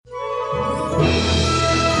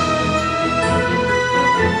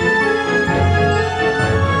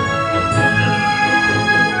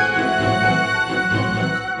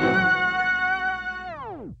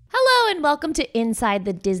welcome to Inside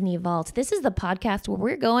the Disney Vault. This is the podcast where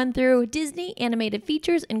we're going through Disney animated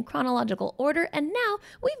features in chronological order, and now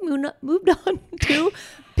we've moved on to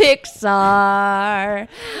Pixar.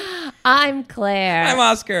 I'm Claire. I'm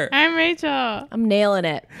Oscar. I'm Rachel. I'm nailing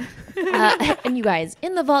it. And you guys,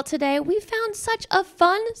 in the vault today, we found such a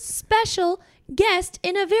fun, special guest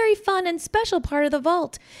in a very fun and special part of the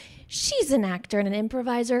vault. She's an actor and an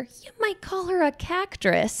improviser. You might call her a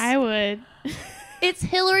cactress. I would. It's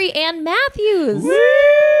Hillary Ann Matthews.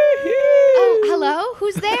 Oh, hello?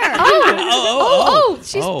 Who's there?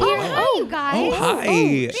 She's Oh, here. Hi, you guys. Oh, hi.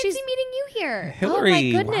 Fancy meeting you here. Hillary. Oh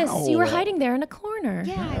my goodness, wow. you were hiding there in a corner.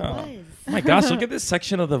 Yeah, I was. Oh my gosh, look at this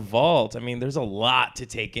section of the vault. I mean, there's a lot to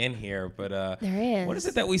take in here, but There is. what is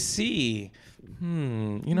it that we see?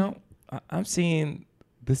 I'm seeing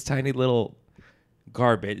this tiny little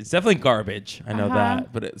garbage. It's definitely garbage. I know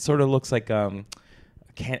that, but it sort of looks like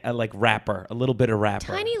like wrapper, a little bit of wrapper.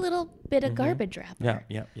 Tiny little bit of garbage wrapper.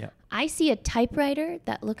 Yeah. I see a typewriter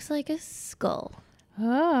that looks like a skull.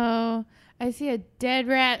 Oh, I see a dead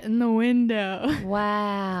rat in the window.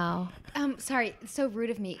 Wow. Sorry, it's so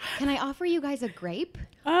rude of me. Can I offer you guys a grape?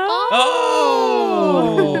 Oh.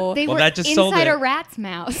 They Well, were that just sold inside it. a rat's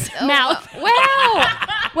mouth. Mouth. Wow.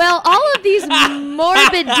 Well, all of these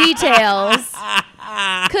morbid details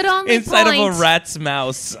could only Inside point. of a rat's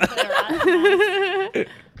mouse.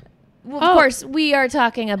 Well, of course, we are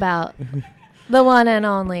talking about the one and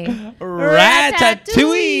only.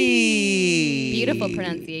 Ratatouille. Beautiful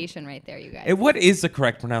pronunciation right there, you guys. What is the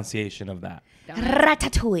correct pronunciation of that?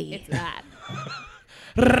 Ratatouille. It's that.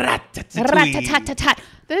 Ratatouille. Ratatatat.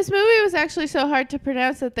 This movie was actually so hard to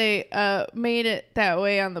pronounce that they made it that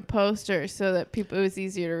way on the poster so that it was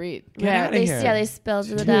easier to read. Get outta They, here. yeah, they spelled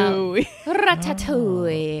it out. Ratatouille.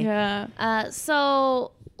 Ratatouille. Yeah.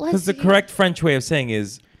 So let's Because the see. correct French way of saying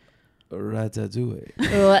is ratatouille.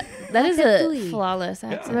 That is a Ratatouille. flawless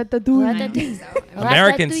accent. Ratatouille. Ratatouille.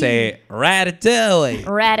 Americans say ratatouille.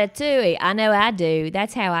 Ratatouille. I know I do.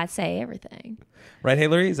 That's how I say everything. Right,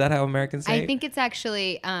 Hillary? Is that how Americans say I it? think it's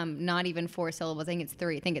actually not even 4 syllables. I think it's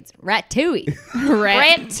 3. I think it's Ratatouille.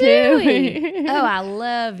 Ratatouille. Oh, I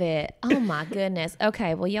love it. Oh, my goodness.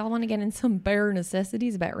 Okay, well, y'all want to get in some bare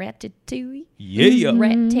necessities about Ratatouille? Yeah.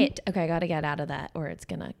 Ratat. Okay, I got to get out of that or it's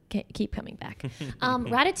going to keep coming back.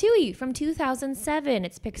 Ratatouille from 2007.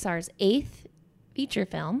 It's Pixar's 8th feature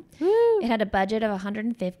film. Woo. It had a budget of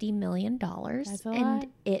 $150 million. That's a lot. And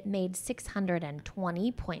it made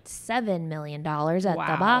 $620.7 million at the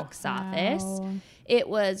Wow. box office. Wow. It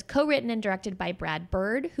was co-written and directed by Brad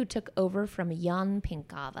Bird, who took over from Jan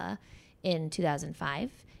Pinkava in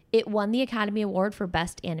 2005. It won the Academy Award for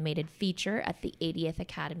Best Animated Feature at the 80th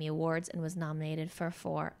Academy Awards and was nominated for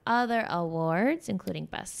 4 other awards, including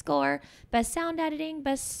Best Score, Best Sound Editing,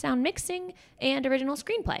 Best Sound Mixing, and Original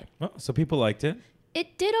Screenplay. Oh, so people liked it.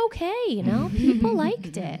 It did okay, you know? People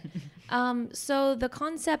liked it. So the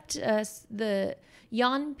concept, the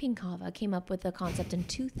Jan Pinkava came up with the concept in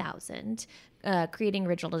 2000, creating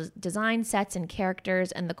original design sets and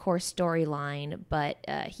characters and the core storyline, but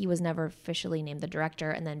he was never officially named the director,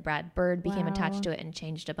 and then Brad Bird became attached to it and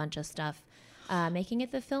changed a bunch of stuff, making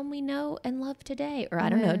it the film we know and love today. Or I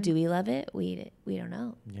don't know, do we love it? We don't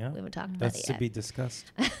know. Yeah. We haven't talked about That's it to yet. be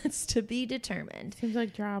discussed. It's to be determined. Seems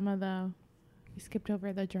like drama, though. We skipped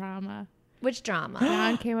over the drama. Which drama?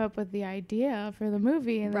 Jan came up with the idea for the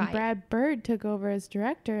movie, and then Right. Brad Bird took over as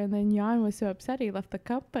director, and then Jan was so upset he left the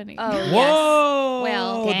company. Oh, yes. Whoa.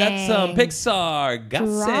 Well, that's dang. Pixar gossip.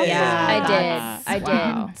 Drama. Yeah, I did.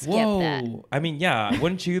 Wow. Skip Whoa. that. I mean, yeah.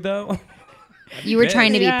 Wouldn't you, though? You were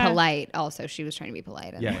trying to be Yeah. polite also. She was trying to be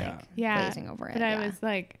polite and Yeah. glazing over it. But I yeah. was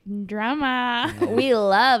like, drama. We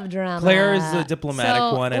love drama. Claire is the diplomatic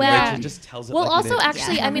So, one, and well- Rachel just tells it Well, like it also, is.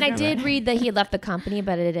 actually, Yeah. I mean, I did read that he had left the company,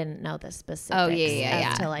 but I didn't know the specifics.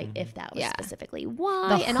 yeah. As to like if that was Yeah. specifically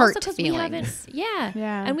why, The and hurt also because we haven't, feelings. Yeah.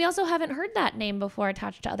 and we also haven't heard that name before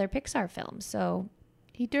attached to other Pixar films. So,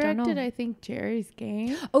 He know. directed, I think, Jerry's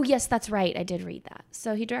Game. oh yes, that's right, I did read that.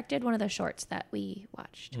 So he directed one of the shorts that we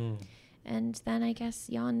watched, and then I guess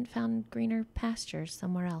Jan found greener pastures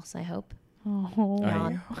somewhere else. I hope. Oh.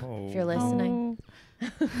 Jan, if you're listening.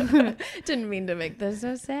 Didn't mean to make this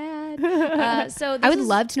so sad. So I would this is-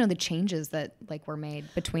 love to know the changes that were made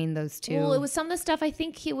between those two. Well, it was some of the stuff. I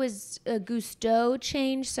think he was Gusteau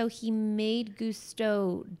changed, so he made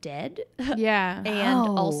Gusteau dead, Yeah. and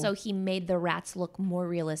Oh. also he made the rats look more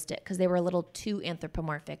realistic because they were a little too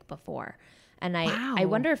anthropomorphic before. And I Wow.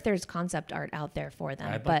 wonder if there's concept art out there for them.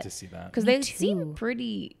 I'd but, like to see that. because Me they seem too.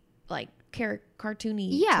 pretty like cartoony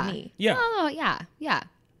yeah. to me. Yeah. Oh, yeah. Yeah.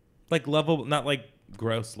 Like level, not like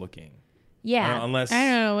gross looking. Yeah. Unless I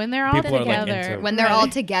don't know. When they're all People are, like, together. into- When they're all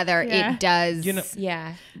together, Yeah. it does You know-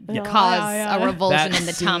 Yeah. cause a revulsion in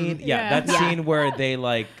the scene, tum. that Yeah. scene where they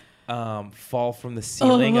like fall from the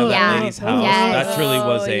ceiling of that Yeah. lady's house. Yes. That truly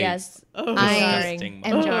was a yes. disgusting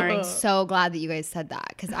I'm moment. jarring. so glad that you guys said that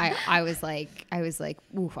because I was like,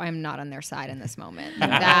 oof, I'm not on their side in this moment.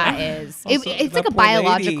 That is, Also, it's that like a poor lady.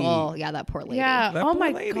 biological, that poor lady. Yeah. That Oh poor my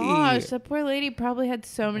lady. gosh. That poor lady probably had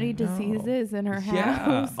so many diseases in her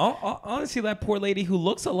Yeah. house. Honestly, that poor lady who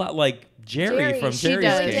looks a lot like Jerry, Jerry, from she Jerry's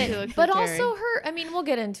does. really Game. She did. looks But like Jerry. also her, I mean, we'll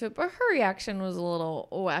get into it, but her reaction was a little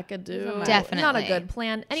wackadoo. Definitely. Not a good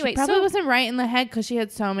plan. Anyway, She probably so wasn't right in the head because she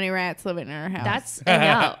had so many rats living in her house. that's, I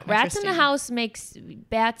know. Rats in the Interesting. house makes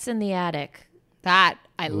bats in the attic. That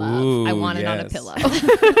I love. I Ooh, want it on a yes. pillow.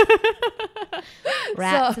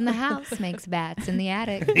 Rats in the house makes bats in the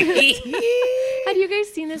attic. Had you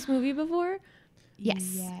guys seen this movie before?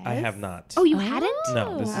 Yes. I have not. Oh, you hadn't?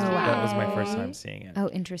 No, this is that was my first time seeing it. Oh,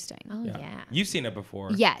 interesting. Oh, yeah. You've seen it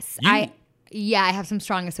before. Yes, You- I have some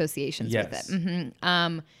strong associations with Yes. it.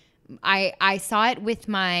 I saw it with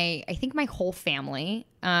I think my whole family,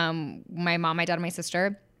 my mom, my dad, and my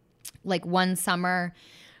sister. Like one summer,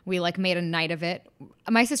 we like made a night of it.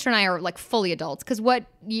 My sister and I are like fully adults. Because what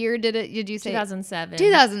year did you say? 2007.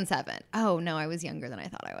 2007. Oh no, I was younger than I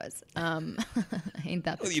thought I was. Ain't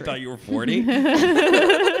that the You truth? thought you were 40?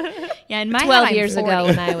 Yeah, in my 12 head, I'm years 40. ago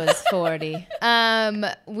when I was 40.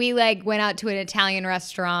 We like went out to an Italian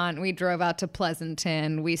restaurant. We drove out to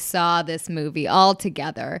Pleasanton. We saw this movie all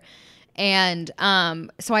together. And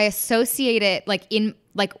so I associate it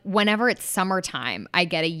like whenever it's summertime, I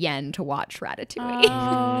get a yen to watch Ratatouille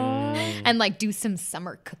and like do some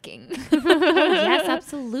summer cooking. Yes,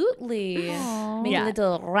 absolutely. Make Yeah. a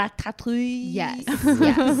little ratatouille. Yes.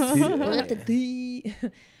 Ratatouille.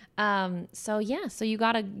 So yeah, so you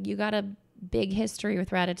got a big history with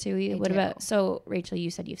Ratatouille. What do. about, so Rachel, you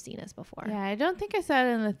said you've seen this before. Yeah, I don't think I saw it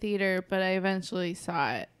in the theater, but I eventually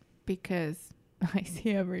saw it because I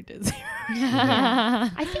see every Disney.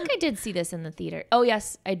 I think I did see this in the theater. Oh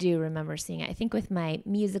yes, I do remember seeing it. I think with my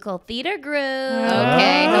musical theater group.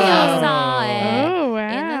 Okay. We all saw it Oh,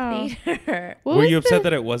 wow. in the theater. What Were was you upset the-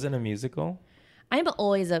 that it wasn't a musical? I'm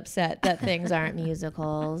always upset that things aren't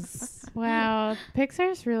musicals. Wow,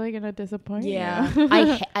 Pixar's really gonna disappoint you.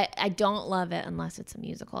 I don't love it unless it's a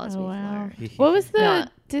musical, as Oh, we've wow. learned. What was the Yeah.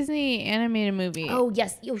 Disney animated movie? Oh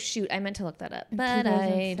yes. Oh shoot, I meant to look that up, but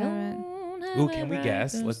I 2007. don't. have Ooh, can we it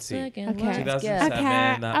guess? right Let's this see. second. Okay. Let's 2007. guess.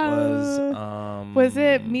 Okay, That was. was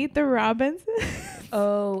it Meet the Robinsons?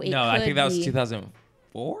 Oh, it No, I could think that was be.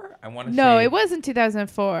 2004. I want to No, say. it wasn't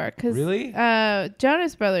 2004. Cause Really?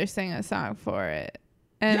 Jonas Brothers sang a song for it.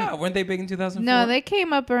 And Yeah, weren't they big in 2004? no, they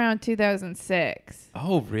came up around 2006.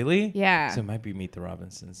 Oh, really? Yeah. So it might be Meet the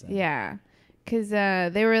Robinsons. Then. Yeah, because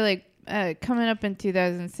they were like coming up in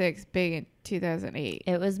 2006, big in 2008.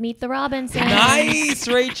 It was Meet the Robinsons. Nice,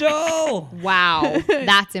 Rachel. Wow,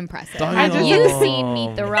 that's impressive. Have Damn. you seen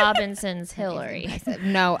Meet the Robinsons, Hillary?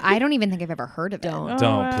 No, I don't even think I've ever heard of it. Don't.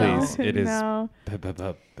 Don't, please. It is No.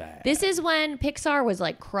 bad. This is when Pixar was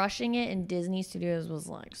like crushing it and Disney Studios was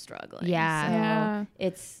like struggling. Yeah. So Yeah.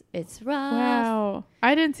 it's rough. Wow,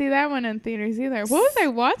 I didn't see that one in theaters either. What was I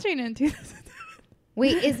watching in 2007?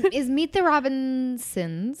 Wait, is Meet the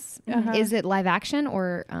Robinsons? Uh-huh. Is it live action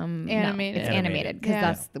or no, Animated. it's animated because Yeah.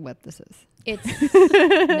 that's what this is. It's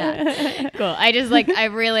Cool. I just I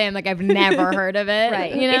really am I've never heard of it.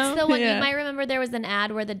 right. You know, It's the one Yeah. you might remember. There was an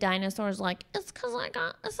ad where the dinosaur's like, "It's because I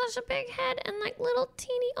got such a big head and like little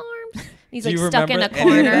teeny arms." He's Do like you stuck in a remember any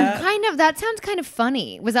of corner. that? kind of. That sounds kind of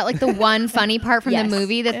funny. Was that like the one funny part from Yes. the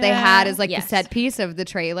movie that they Yeah. had as like Yes. the set piece of the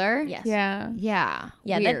trailer? Yes. Yeah. Yeah.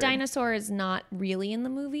 Yeah, that Weird. dinosaur is not really in the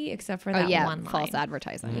movie except for Oh that yeah, one line. false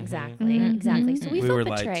advertising. Exactly. Exactly. So we, We felt were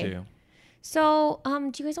lied betrayed. to. So, do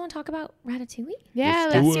you guys want to talk about Ratatouille? Yeah,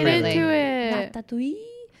 Let's let's do get it. into it. Ratatouille.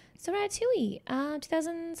 So Ratatouille,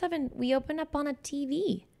 2007, we open up on a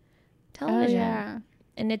TV, Oh television, yeah.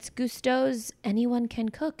 and it's Gusteau's "Anyone Can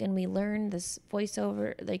Cook," and we learn this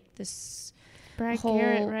voiceover, like this Brad whole.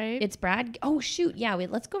 Garrett, right? It's Brad. Oh shoot, yeah.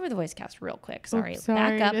 Let's go over the voice cast real quick. Sorry, Oops,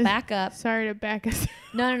 sorry. back up. Sorry to back us.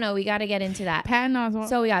 No. We got to get into that. Patton Oswalt.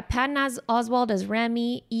 So we got Patton Oswalt as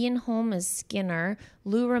Remy, Ian Holm as Skinner,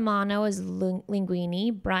 Lou Romano as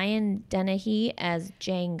Linguini, Brian Dennehy as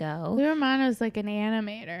Django. Lou Romano's like an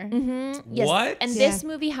animator. Mm-hmm. Yes. What? And Yeah. this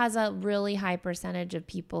movie has a really high percentage of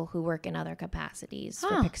people who work in other capacities for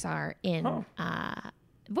Pixar in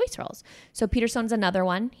voice roles. So Peter Stone's another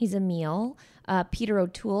one. He's Emil. Peter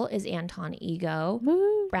O'Toole is Anton Ego.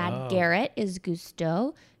 Woo. Brad Garrett is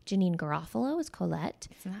Gusteau. Janine Garofalo is Colette.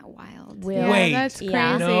 Isn't that wild? Will, Yeah, Wait, that's crazy.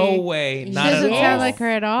 yeah. no way, She not at doesn't all. sound like her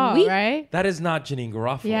at all, We- right? That is not Janine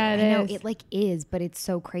Garofalo. Yeah, I it know is. it like is, but it's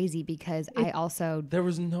so crazy because I also There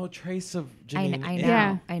was no trace of I, Janine. I in know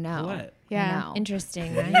Yeah. I know Colette. Yeah. I know.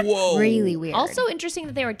 Interesting, right? Whoa. Really weird. Also interesting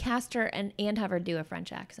that they would cast her and have her do a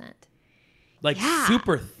French accent. Like Yeah.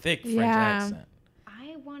 super thick French Yeah. accent.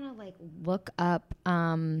 I want to like look up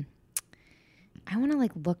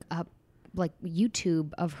like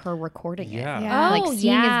YouTube of her recording Yeah. it. Yeah. Like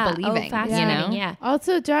seeing is believing, Oh, fascinating. you know? Yeah.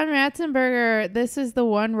 Also, John Ratzenberger, this is the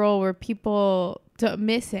one role where people don't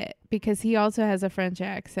miss it because he also has a French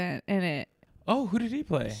accent in it. Oh, who did he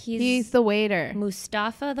play? He's the waiter.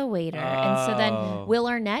 Mustafa the waiter, and so then Oh. Will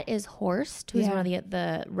Arnett is Horst, who's Yeah. one of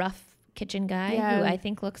the rough kitchen guy Yeah. who I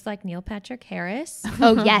think looks like Neil Patrick Harris.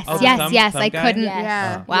 Oh yes, Oh, the yes, thumb- yes. thumb I guy? couldn't. Yes.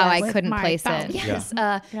 Yeah. Wow, Yes. I couldn't My place thumb. it. Yes.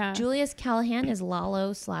 Yeah. Julius Callahan is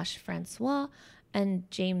Lalo / Francois, and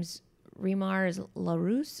James Remar is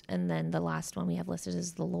LaRousse, and then the last one we have listed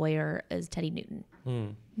as the lawyer is Teddy Newton.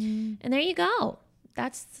 And there you go.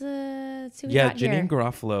 That's who we Yeah, got here. Janine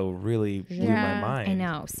Garofalo really blew Yeah. my mind. I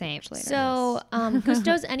know. Same. So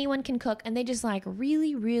Gusto's Anyone Can Cook, and they just like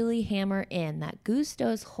really, really hammer in that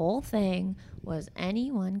Gusto's whole thing was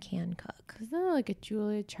anyone can cook. Isn't that like a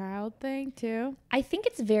Julia Child thing too? I think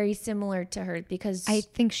it's very similar to her because I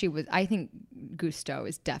think Gusto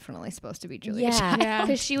is definitely supposed to be Julia. yeah, Yeah.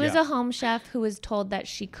 because she was Yeah. a home chef who was told that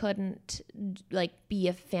she couldn't like be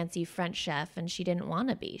a fancy French chef, and she didn't want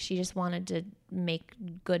to be. She just wanted to make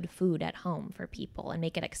good food at home for people and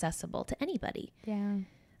make it accessible to anybody. Yeah.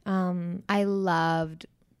 I loved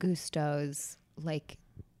Gusto's like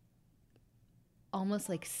almost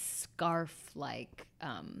like scarf like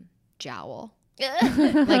jowl. Like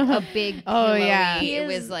a big Oh, pillowy- yeah. He It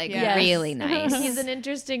is- was like yes. really nice. He's an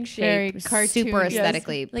interesting shape. Very Super cartoon.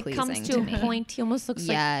 aesthetically like pleasing comes to to a me. point. He almost looks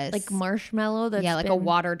Yes. like marshmallow. That's Yeah, like a been-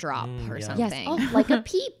 water drop or yeah. Yes, something. oh, like a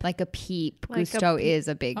peep. Like a peep. Like a Gusto peep. is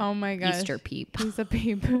a big Oh my gosh. Easter peep. He's a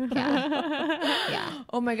peep. Yeah.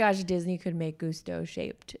 Oh my gosh, Disney could make Gusto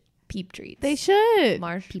shaped peep treats. They should.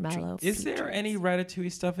 Marshmallow. Is there any Ratatouille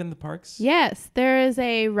stuff in the parks? Yes, there is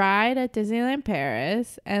a ride at Disneyland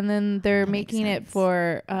Paris, and then they're making it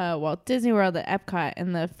for Walt Disney World at Epcot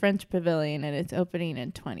in the French Pavilion, and it's opening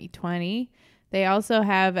in 2020. They also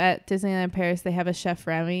have at Disneyland Paris, they have a Chef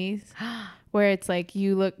Remy's, where it's like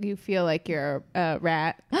you feel like you're a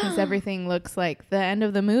rat because everything looks like the end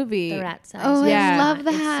of the movie. The rat size. Oh, Yeah. I love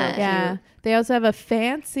It's so that. Yeah. cute. They also have a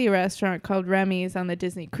fancy restaurant called Remy's on the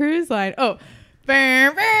Disney Cruise Line. Oh.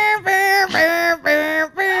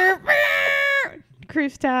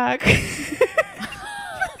 Cruise talk.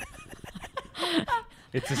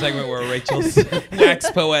 It's a segment where Rachel's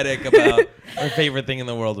wax poetic about her favorite thing in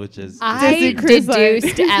the world, which is I Disney Cruise Line.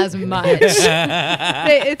 deduced as much.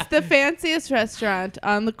 It's the fanciest restaurant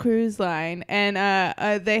on the cruise line, and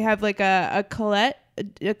they have like a Colette,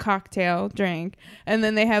 a cocktail drink, and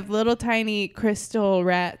then they have little tiny crystal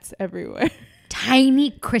rats everywhere.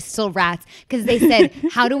 Tiny crystal rats, because they said,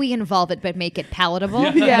 how do we involve it but make it palatable?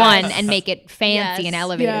 Yes. One, and make it fancy Yes. and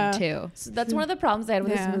elevated Yeah. too. So that's one of the problems I had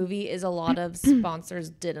with Yeah. this movie is a lot of sponsors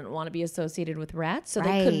didn't want to be associated with rats, so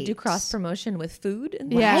they couldn't do Right. cross promotion with food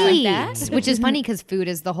and Yeah. things like that. Which is funny because food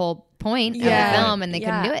is the whole point of Yeah. the film, and they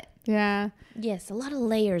couldn't Yeah. do it. Yeah. Yes, a lot of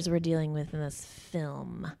layers we're dealing with in this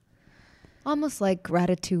film. Almost like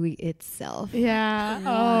Ratatouille itself. Yeah.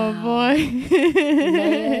 Oh boy.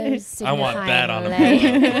 Layers I want that on a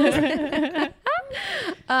layers.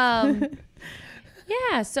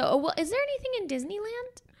 Yeah. So, well, is there anything in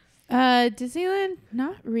Disneyland? Disneyland,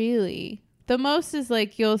 not really. The most is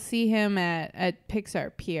like you'll see him at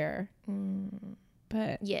Pixar Pier.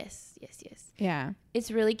 But Yes. yeah.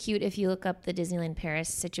 It's really cute if you look up the Disneyland Paris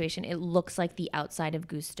situation. It looks like the outside of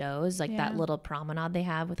Gusto's, like that Yeah. little promenade they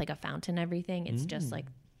have with like a fountain and everything. It's just like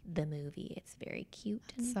the movie. It's very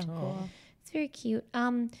cute. And So cool. It's very cute.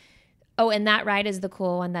 Oh, and that ride is the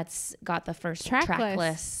cool one that's got the first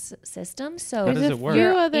trackless system. So How does There's it a work? few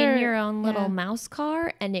you're other- in your own little yeah. mouse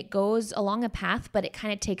car, and it goes along a path, but it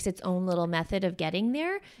kind of takes its own little method of getting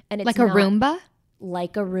there. And it's Like a not Roomba?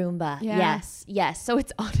 like a Roomba. Yeah. Yes. So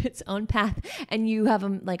it's on its own path, and you have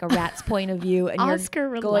like a rat's point of view, and Oscar,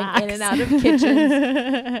 you're going in relax. and out of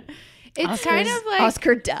kitchens. It's kind of like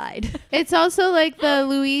Oscar died. it's also like the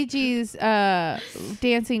Luigi's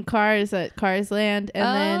dancing cars at Cars Land, and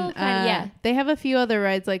Oh, then kinda, yeah. they have a few other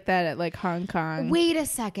rides like that at like Hong Kong. Wait a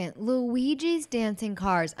second. Luigi's Dancing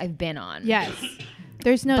Cars I've been on. Yes,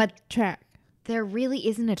 there's no But- track. There really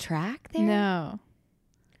isn't a track there? No,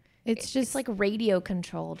 It's just It's like radio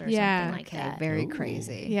controlled or Yeah. something like Okay, that. very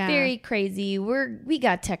crazy. yeah. Very crazy. We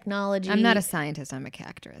got technology. I'm not a scientist. I'm a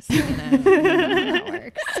cactus. You know how that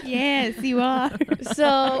works. Yes, you are.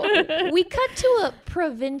 So we cut to a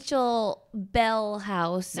provincial bell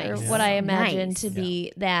house, or Nice. what I imagine Nice. to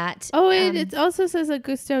be that. Oh, it also says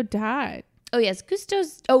Augusto died. Oh yes,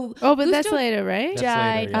 Gusto's. Oh, but Gusto that's later, right? That's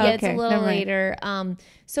died. later, yeah. Yeah, Oh, it's okay, a little never mind. later.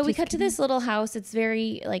 So we Just cut to this little house. It's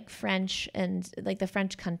very like French and like the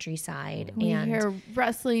French countryside. We And hear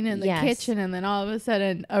rustling in the Yes. kitchen, and then all of a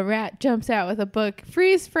sudden, a rat jumps out with a book.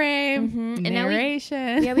 Freeze frame, And now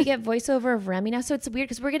narration. yeah, we get voiceover of Remy now. So it's weird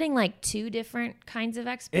because we're getting like two different kinds of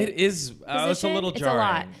experts. It is. It's a little It's jarring. a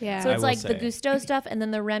lot. Yeah. So I it's will like the say. Gusto stuff and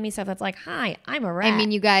then the Remy stuff that's like, hi, I'm a rat. I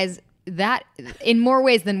mean, you guys, that in more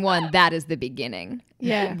ways than one, that is the beginning.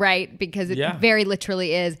 Yeah. Right? Because it Yeah. very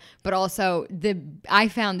literally is. But also I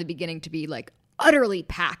found the beginning to be like utterly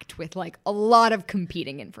packed with like a lot of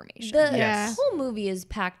competing information. the Yes. whole movie is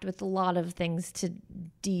packed with a lot of things to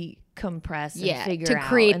decompress and yeah. figure To out.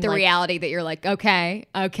 create and, the like, reality that you're like, okay.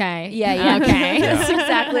 Yeah. Okay. Yes,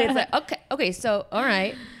 exactly. It's like, okay, so all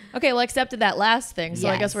right. Okay, well, accepted that last thing. So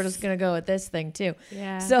I guess we're Yes. just gonna go with this thing too.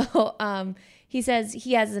 Yeah. So he says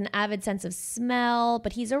he has an avid sense of smell,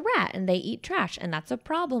 but he's a rat and they eat trash, and that's a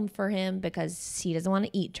problem for him because he doesn't want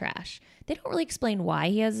to eat trash. They don't really explain why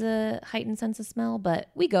he has a heightened sense of smell, but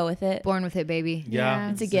we go with it. Born with it, baby.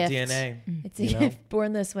 Yeah, It's a gift. DNA. It's a you know? gift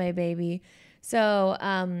born this way, baby. So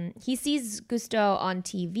he sees Gusto on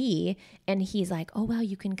TV and he's like, oh, wow,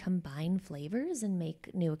 you can combine flavors and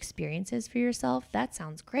make new experiences for yourself. That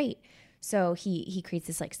sounds great. So he creates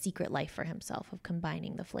this like secret life for himself of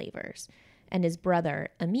combining the flavors. And his brother,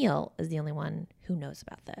 Emile, is the only one who knows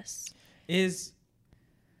about this. Is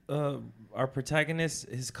our protagonist,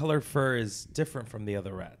 his color fur is different from the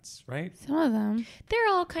other rats, right? Some of them. They're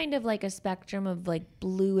all kind of like a spectrum of like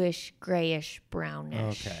bluish, grayish,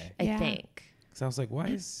 brownish, Okay. I Yeah. think. So I was like, why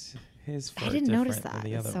is his fur I didn't notice different than that.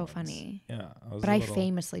 the It's other so ones? funny. Yeah. But I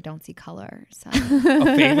famously don't see color. So Oh,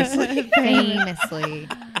 famously? famously.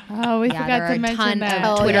 Oh, we Yeah, forgot there are to a mention ton that.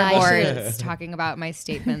 of Oh, Twitter yeah, I boards talking about my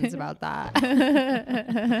statements about that.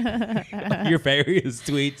 Your various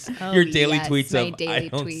tweets, Oh, your daily yes, tweets my of I daily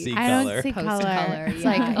don't tweets. see I don't color. see Post color. color, It's yeah.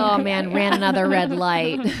 like, oh man, ran another red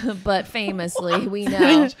light. But famously, we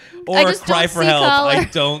know. I Or just cry don't for see help. color. I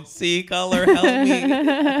don't see color. Help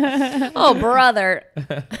me. Oh, brother.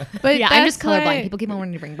 But Yeah, I'm just that's why- colorblind. People keep on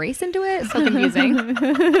wanting to bring race into it. It's so confusing.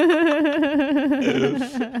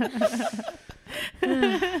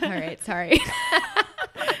 All right, sorry.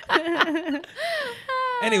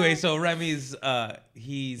 Anyway, so Remy's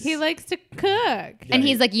He likes to cook. And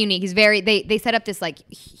he's like unique. He's very they set up this like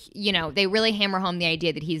they really hammer home the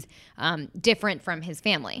idea that he's different from his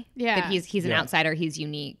family. Yeah. That he's an Yeah. outsider, he's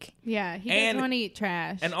unique. Yeah, he And- doesn't want to eat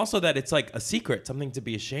trash. and also that it's like a secret, something to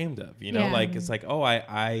be ashamed of. You know, Yeah. like it's like, oh,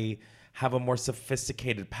 I have a more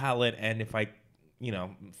sophisticated palate, and if I,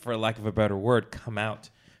 for lack of a better word, come out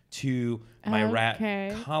to my Okay.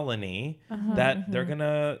 rat colony, that they're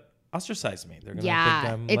gonna ostracize me. They're gonna Yeah.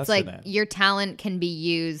 think I'm It's less like than. your talent can be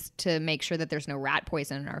used to make sure that there's no rat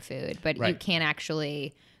poison in our food, but you Right. can't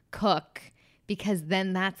actually cook. Because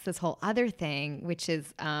then that's this whole other thing, which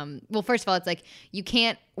is, well, first of all, it's like you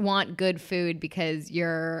can't want good food because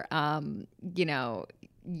you're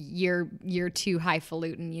too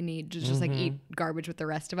highfalutin. You need to just like eat garbage with the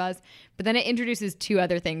rest of us. But then it introduces two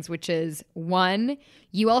other things, which is one,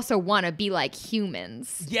 you also want to be like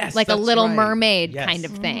humans. Yes, Like a that's Little right. Mermaid Yes. kind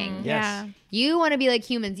of thing. Yes. Yeah. You want to be like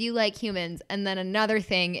humans. You like humans. And then another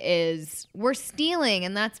thing is we're stealing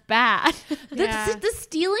and that's bad. The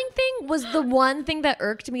stealing thing was the one thing that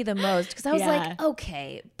irked me the most because I was Yeah. like,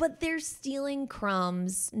 okay, but they're stealing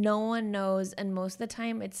crumbs. No one knows. And most of the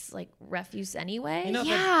time it's like refuse anyway. You know,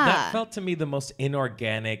 Yeah. that felt to me the most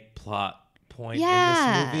inorganic plot point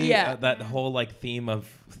Yeah. in this movie. Yeah. That whole like theme of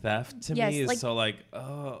theft to Yes, me is like- so like,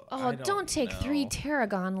 Oh, I don't take know. 3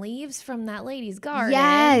 tarragon leaves from that lady's garden.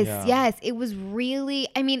 Yes, Yeah. yes. It was really,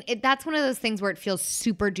 I mean, that's one of those things where it feels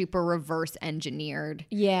super duper reverse engineered.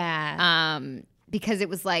 Yeah. Because it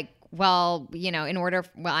was like, well, in order,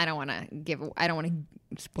 I don't want to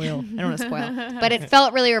spoil. I don't want to spoil. But it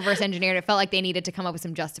felt really reverse engineered. It felt like they needed to come up with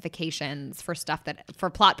some justifications for stuff for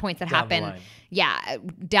plot points that Down the happen. line. Yeah,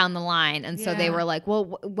 down the line. And so they Yeah. were like,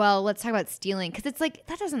 well, let's talk about stealing. Because it's like,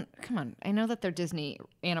 that doesn't, come on. I know that they're Disney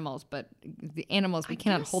animals, but the animals, we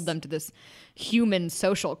cannot hold them to this human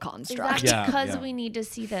social Is construct. that Yeah, because yeah. we need to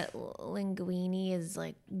see that Linguini is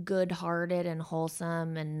like good-hearted and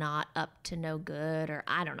wholesome and not up to no good? Or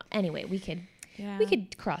I don't know. Anyway, we could Yeah. We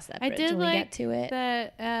could cross that I bridge did when we get like to it.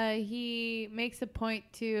 that he makes a point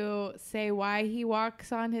to say why he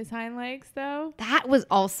walks on his hind legs, though. That was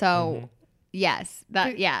also yes.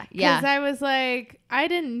 That Because yeah. I was like, I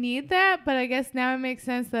didn't need that, but I guess now it makes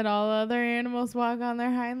sense that all other animals walk on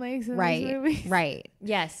their hind legs in this movie. Right.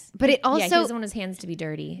 Yes. But it Yeah, he also doesn't want his hands to be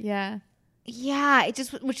dirty. Yeah. yeah, it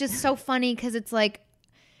just which is so funny because it's like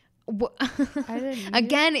I didn't need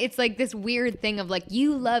again, it's like this weird thing of like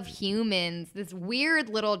you love humans, this weird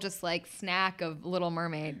little just like snack of Little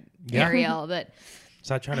Mermaid Yeah. Ariel that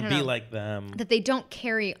Stop trying to I be don't know. like them. that they don't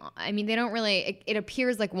carry. I mean, they don't really. It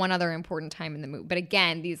appears like one other important time in the movie, but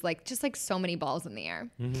again, these like just like so many balls in the air,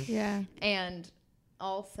 Yeah. and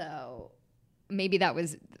also maybe that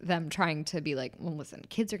was them trying to be like, well, listen,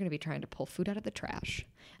 kids are going to be trying to pull food out of the trash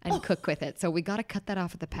and cook with it, so we got to cut that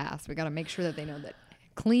off at the pass. We got to make sure that they know that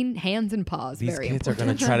clean hands and paws. These very kids important. are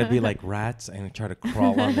going to try to be like rats and try to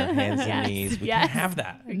crawl on their hands and knees. We can't have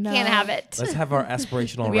that. No. Can't have it. Let's have our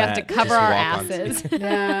aspirational We have to rat cover just our walk on asses. stage.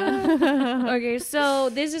 Yeah. Okay, so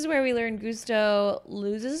this is where we learn Gusto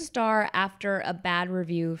loses a star after a bad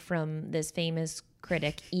review from this famous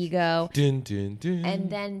critic, Ego. Dun, dun, dun. And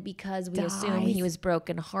then because we assume he was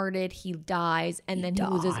brokenhearted, he dies, and then he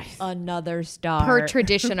loses another star. Per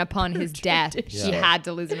tradition, upon his death, he Yeah. had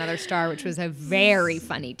to lose another star, which was a very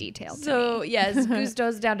funny detail. To me. So yes,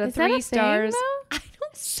 Gusto's down to Is that a 3 thing, stars. though?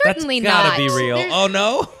 Certainly That's gotta not. be real. Oh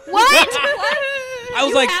no! What? I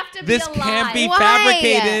was You like, have to be this can't be alive. Why?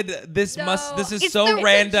 fabricated. This must. This is It's so the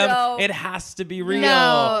random. joke. It has to be real.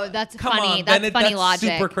 No, that's Come funny. on, That's then funny that's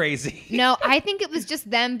logic. super crazy. No, I think it was just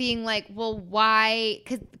them being like, well, why?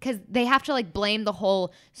 Because they have to like blame the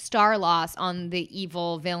whole star loss on the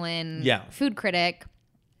evil villain Yeah. food critic.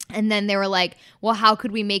 And then they were like, well, how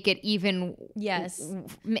could we make it even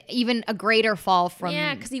even a greater fall from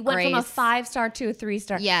Yeah, because he went from a grace? 5-star to a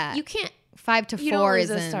 3-star. Yeah. You can't. 5 to 4 You don't lose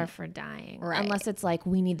isn't a star for dying, Right. unless it's like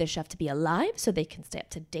we need the chef to be alive so they can stay up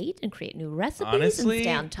to date and create new recipes Honestly, and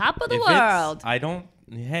stay on top of the if it's- world. I don't.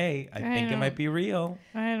 Hey, I think it know. might be real.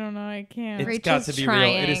 I don't know. I can't. It's Rachel's got to be real.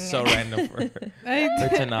 It is trying. so random for I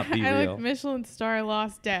to not be I real. looked Michelin star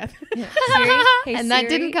lost death. Hey, and that Siri?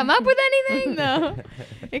 didn't come up with anything. No,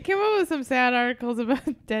 it came up with some sad articles about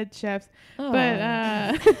dead chefs, Oh. but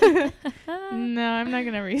no, I'm not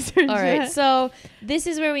gonna research. All right, it. so this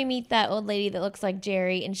is where we meet that old lady that looks like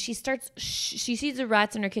Jerry, and she starts. She sees the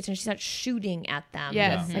rats in her kitchen. She starts shooting at them.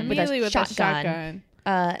 yes, with a immediately with a shotgun.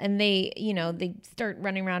 And they start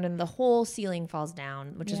running around, and the whole ceiling falls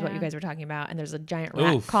down, which is what Yeah. you guys were talking about. And there's a giant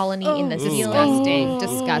rat Oof. colony in the Oof. ceiling,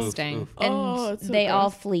 Disgusting. and Oh, it's so they all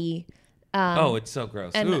gross. flee. Oh, it's so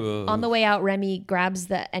gross. And Ooh. on the way out, Remy grabs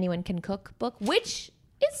the Anyone Can Cook book, which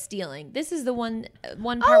is stealing. This is the one part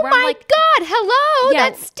Oh where I'm my like, God! Hello, Yeah.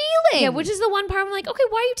 that's stealing. yeah, which is the one part I'm like, okay,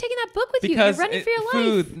 why are you taking that book with you? because You're running it- for your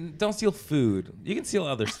life. food. Don't steal food. You can steal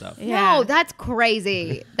other stuff. Yeah. No, that's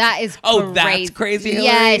crazy. That is Oh, crazy. that's crazy. Hillary?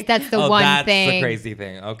 Yes, that's the oh, one that's thing. the crazy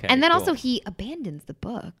thing. Okay. And then cool. also he abandons the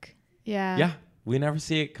book. Yeah. Yeah, we never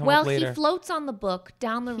see it come Well, up later. he floats on the book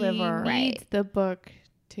down the He river, needs the book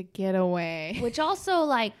to get away. which also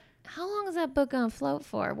like, how long is that book gonna float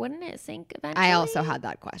for? Wouldn't it sink eventually? I also had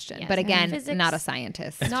that question, Yes, but again, physics. not a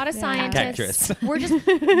scientist. Not a scientist. Tetris.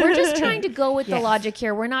 We're just trying to go with the logic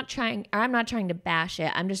here. We're not trying. I'm not trying to bash it.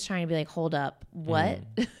 I'm just trying to be like, hold up, what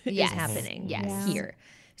is Yes. happening? Yes. Here.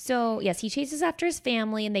 So yes, he chases after his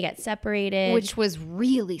family, and they get separated. Which was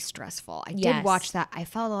really stressful. I Yes. did watch that. I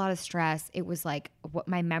felt a lot of stress. It was like what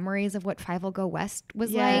my memories of what 5 Go West was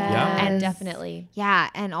Yes. like. Yeah. And definitely. yeah,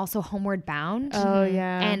 and also Homeward Bound. Oh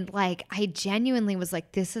yeah. And like I genuinely was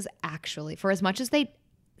like, this is actually, for as much as they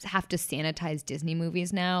have to sanitize Disney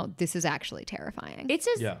movies now, this is actually terrifying. It's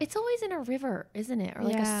Yeah. it's always in a river, isn't it? Or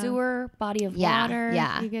like Yeah. a sewer body of Yeah, water.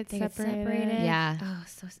 yeah. you get They get separated. separated. Yeah.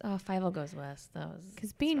 Oh, 5 Goes West. That was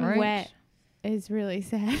Because being Right. wet is really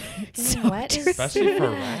sad. so wet. Especially for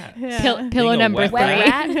rats. Yeah. Pillow Being a number wet 3.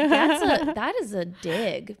 Wet rat. That is a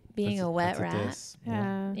dig. Being That's a wet that's a rat. diss.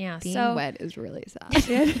 Yeah. Yeah. Being so wet is really sad.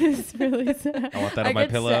 It is really sad. I want that I on my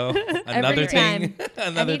get pillow. Every Another thing. time.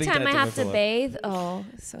 Another thing Anytime I tattooed on have my to pillow. bathe, oh,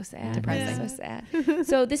 so sad. Depressing. So sad.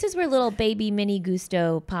 So this is where little baby mini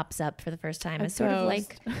Gusto pops up for the first time. It's sort of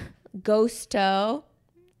like Ghosto.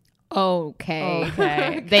 Okay.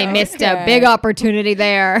 Okay. They missed a big opportunity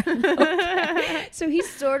there. So he's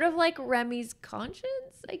sort of like Remy's conscience,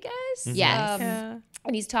 I guess. Mm-hmm. Yes. Yeah.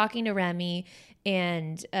 And he's talking to Remy,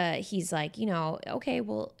 and he's like, okay,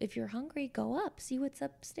 well, if you're hungry, go up, see what's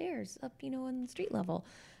upstairs, up, on the street level.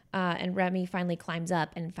 And Remy finally climbs up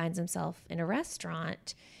and finds himself in a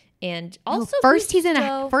restaurant. And also First he's at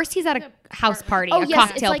Gusteau- a house party, Oh, a yes,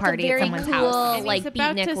 cocktail it's like party a very at someone's cool, house. And like he's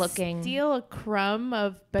about beatnik to looking steal a crumb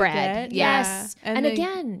of baguette. Bread. Yes. And then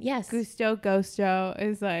again, yes. Gusto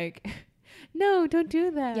is like, no, don't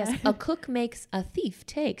do that. Yes, a cook makes, a thief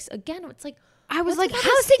takes. Again, it's like, I was what's like, about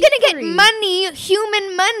how's this he gonna get thievery? money,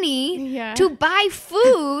 human money, Yeah. to buy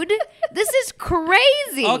food? This is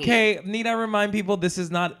crazy. Okay, need I remind people this is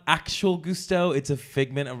not actual Gusto. It's a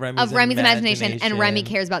figment of Remy's imagination, and Remy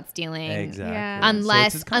cares about stealing. Exactly. Yeah.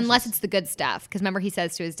 Unless So it's unless it's the good stuff. Because remember, he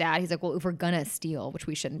says to his dad, he's like, well, if we're gonna steal, which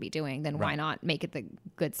we shouldn't be doing, then why Right. not make it the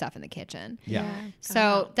good stuff in the kitchen? Yeah.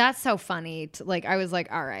 So that's so funny. Like, I was like,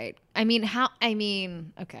 all right.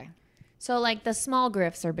 Okay. so like the small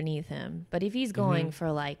grifts are beneath him. But if he's going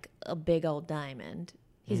for like a big old diamond,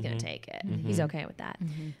 he's going to take it. He's okay with that.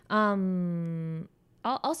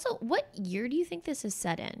 Also, what year do you think this is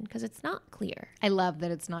set in? Because it's not clear. I love that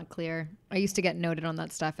it's not clear. I used to get noted on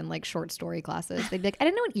that stuff in like short story classes. They'd be like, I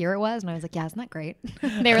didn't know what year it was. And I was like, yeah, isn't that great?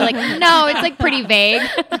 They were like, no, it's like pretty vague.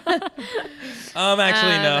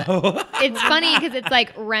 Actually, no. It's funny because it's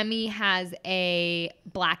like Remy has a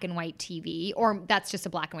black and white TV, or that's just a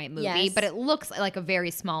black and white movie, Yes. but it looks like a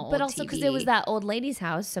very small But old also because TV. it was that old lady's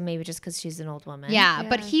house. So maybe just because she's an old woman. Yeah,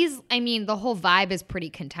 but Yeah. the whole vibe is pretty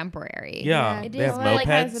contemporary. Yeah, it they is have like-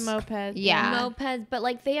 Has a mopeds. moped. Yeah. Mopeds, but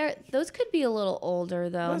like those could be a little older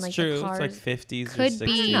though. and That's like true. The cars. It's like 50s or Could 60s.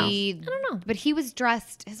 be. I don't know. But he was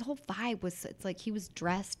dressed, his whole vibe was, it's like he was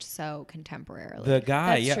dressed so contemporarily. The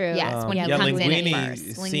guy, That's yeah, true. Yes, when he yeah, comes in at Linguini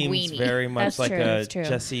first. seems Linguini. very much That's like true, a that's true.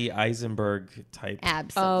 Jesse Eisenberg type.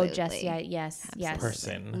 Absolutely. Oh, Jesse, yes.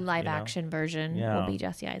 Person, Live you know? action version Yeah. will be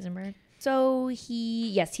Jesse Eisenberg. So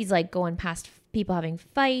he's like going past people having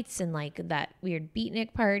fights and like that weird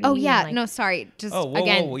beatnik party. Oh yeah, and, like, no, sorry. Just Oh, whoa,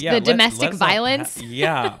 again, whoa, yeah. the domestic let's not violence.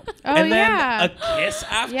 yeah. Oh, and then yeah. a kiss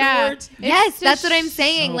Yeah. afterwards. Yes, It's that's just what I'm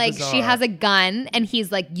saying. so Like she bizarre. has a gun and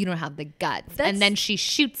he's like, you don't have the guts. That's- And then she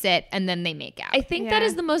shoots it and then they make out. I think that Yeah.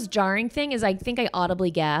 is the most jarring thing. Is I think I audibly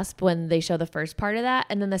gasp when they show the first part of that,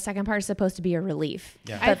 and then the second part is supposed to be a relief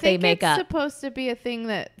Yeah. that I they think make it's up. supposed to be a thing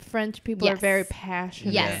that French people are Yes. very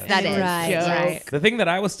passionate. Yes, in that those is. Right, jokes. right. The thing that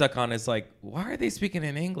I was stuck on is like, why are they speaking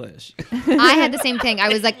in English? I had the same thing. I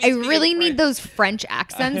was like, I really need those French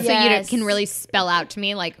accents so you Yes. can really spell out to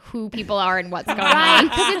me like who people are and what's going Right, on.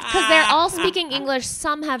 because they're all speaking English.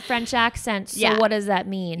 Some have French accents. So Yeah. what does that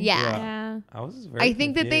mean? Yeah. Yeah. I was very I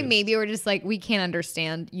think that they confused. maybe were just like, we can't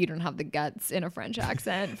understand. You don't have the guts in a French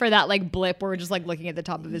accent for that like blip where we're just like looking at the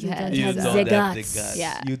top of his head. You You have don't the have the guts. guts.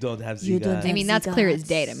 Yeah. You don't have the You don't guts. I mean, the that's clear as guts.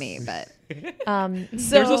 day to me, but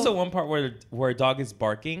There's also one part where a dog is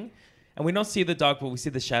barking, and we don't see the dog, but we see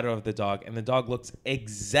the shadow of the dog, and the dog looks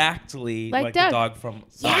exactly Like like Doug. the dog from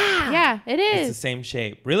Up. Yeah, it It's the is. same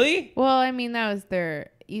shape. Really? Well, I mean, that was their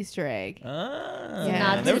Easter egg. Ah. Yeah.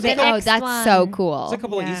 Not There was the a couple, next that's so one. cool. there's a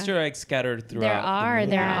couple of Yeah. Easter eggs scattered throughout. are, the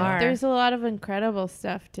movie. there are. There's a lot of incredible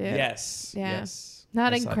stuff too. Yes. Yeah. Yes.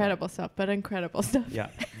 Not I saw that. incredible stuff, but incredible stuff. Yeah.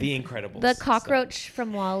 The Incredibles. The cockroach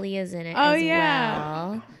from Wall-E is in it Oh, as yeah.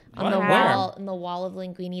 well. On What? the Where? wall, in the wall of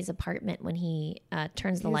Linguini's apartment when he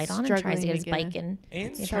turns the He's light on and tries to get his struggling bike in.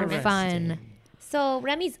 Interesting. fun. So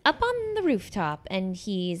Remy's up on the rooftop and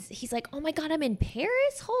he's like, oh my god, I'm in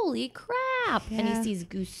Paris! Holy crap! And he Yeah. sees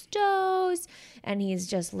Gusteau's and he's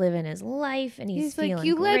just living his life and he's feeling like,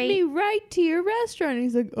 you great. led me right to your restaurant.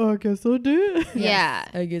 He's like, oh, I guess I did. Yeah.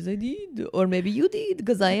 I guess I did, or maybe you did,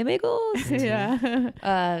 because I am a ghost.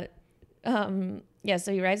 yeah. Yeah,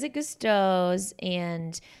 so he arrives at Gusteau's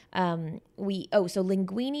and so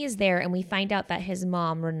Linguini is there and we find out that his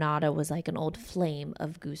mom, Renata, was like an old flame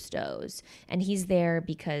of Gusteau's. And he's there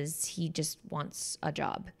because he just wants a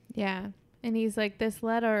job. Yeah. And he's like, this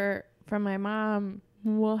letter from my mom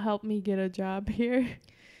will help me get a job here.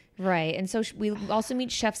 Right. And so we also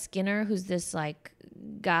meet Chef Skinner, who's this like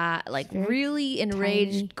guy, like Very really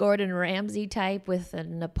enraged tiny. Gordon Ramsay type with a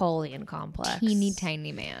Napoleon complex. Teeny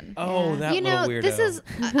tiny man. Oh, that You little know, weirdo. this is,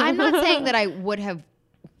 I'm not saying that I would have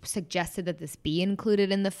suggested that this be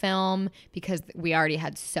included in the film because we already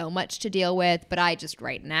had so much to deal with, but I just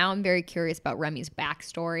right now I'm very curious about Remy's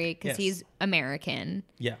backstory because Yes. he's American.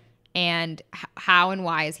 Yeah. And how and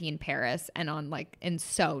why is he in Paris and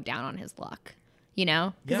so down on his luck, you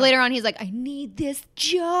know? Because Yeah. later on he's like, I need this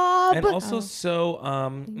job. And also so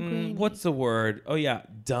what's the word? Oh yeah,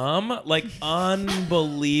 dumb. Like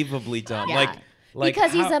unbelievably dumb. Yeah. Like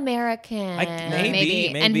because he's how- American. Maybe,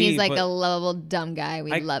 and he's like but a lovable dumb guy.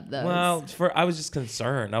 We love those. Well, I was just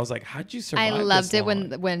concerned. I was like, how'd you survive? I loved this it long?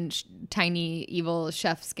 when tiny evil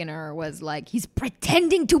Chef Skinner was like, he's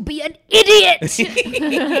pretending to be an idiot.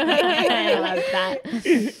 I love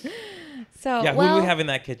that. So Yeah, who do we have in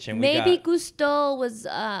that kitchen? Maybe Gusteau was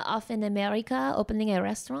off in America opening a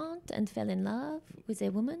restaurant and fell in love with a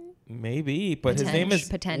woman. Maybe, but his name is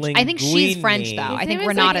potential. I think she's French though. I think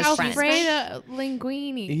Renata's like French. Alfredo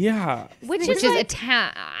Linguini. Yeah. Which Is like,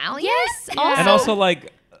 Italian. yes. Yeah. Also, And also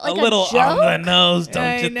like a a little joke? on the nose, don't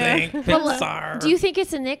I you know. think? Pixar. do you think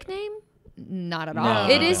it's a nickname? Not at No. all.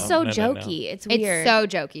 It is so no. jokey. It's It's weird. so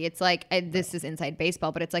jokey. It's like this is inside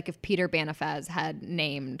baseball, but it's like if Peter Banafaz had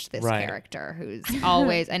named this Right. character, who's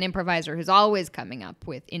always an improviser, who's always coming up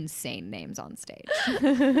with insane names on stage.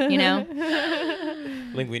 You know,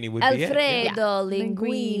 Linguini would be it. Alfredo Linguini.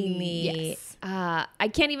 Linguini. Yes. I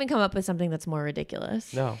can't even come up with something that's more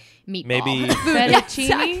ridiculous. No. meatball. Maybe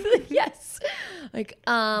Fettuccine. Yes. Like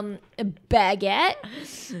a baguette,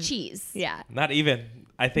 cheese. Yeah. not even.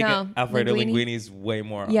 I think No, Alfredo linguine. Linguini's way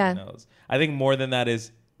more Yeah. on the nose. I think more than that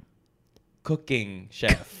is cooking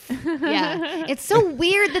chef. Yeah. It's so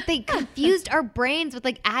weird that they confused our brains with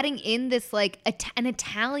like adding in this like an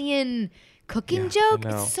Italian cooking joke. I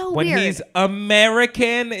know. It's so when weird. he's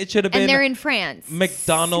American, it should have been And they're in France.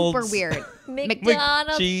 McDonald's. Super weird.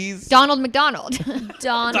 McDonald's. cheese. Donald McDonald. Donald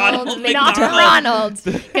Donald Not McDonald. Ronald.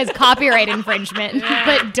 Because copyright infringement.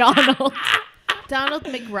 But Donald. Donald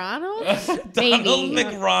McRonald. Donald Maybe.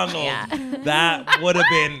 McRonald. Yeah. That would have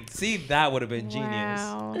been. See, that would have been genius.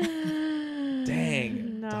 Wow.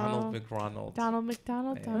 Dang. No. Donald McRonald. Donald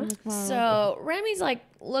McDonald. Yeah. Donald McRonald. So Remy's like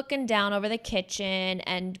looking down over the kitchen,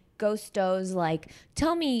 and Gusteau's like,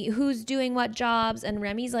 "Tell me who's doing what jobs." And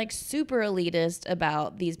Remy's like super elitist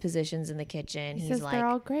about these positions in the kitchen. he He's says like, they're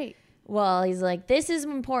all great. well, he's like, this is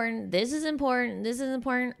important, this is important, this is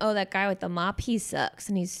important. Oh, that guy with the mop, he sucks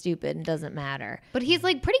and he's stupid and doesn't matter. But he's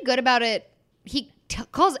like pretty good about it. He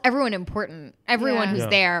calls everyone important. Everyone Yeah. who's Yeah.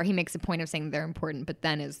 there, he makes a point of saying they're important, but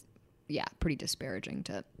then is, pretty disparaging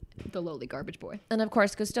to the lowly garbage boy. And of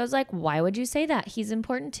course, Gusteau's like, why would you say that? He's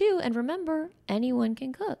important too. And remember, anyone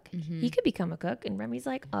can cook. He could become a cook. And Remy's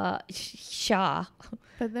like, Shaw.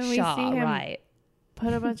 But then we Shaw, see him right.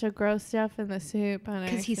 put a bunch of gross stuff in the soup.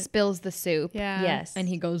 Because he spills the soup. Yeah. Yes. And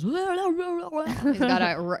he goes,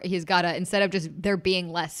 he's gotta, instead of just there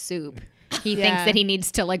being less soup, he thinks Yeah. that he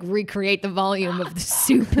needs to like recreate the volume of the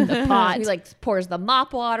soup in the pot. He like pours the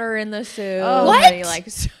mop water in the soup. Oh. And then he like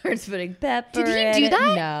starts putting pepper Did he in do it.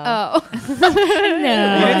 that? No. Oh. You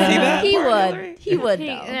didn't see that? He part, would. Hillary? He would though.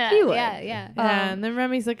 Yeah, He would. yeah. Yeah, and then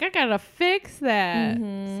Remy's like, I gotta fix that.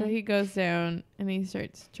 So he goes down and he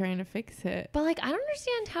starts trying to fix it. But like, I don't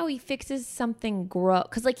understand how he fixes something gross.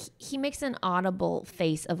 Because like, he makes an audible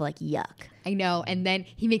face of like, yuck. I know. And then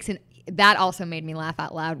he makes that also made me laugh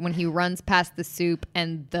out loud when he runs past the soup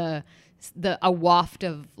and a waft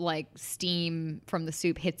of like steam from the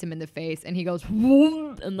soup hits him in the face and he goes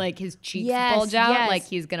whoom, and like his cheeks Yes, bulge out yes. like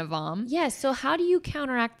he's gonna vom. Yes. So how do you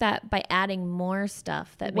counteract that by adding more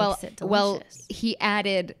stuff that makes it delicious? Well, he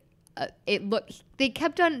added. They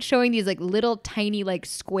kept on showing these like little tiny like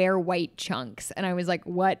square white chunks, and I was like,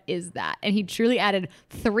 "What is that?" And he truly added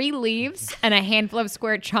 3 leaves and a handful of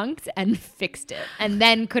square chunks and fixed it, and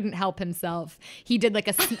then couldn't help himself. He did like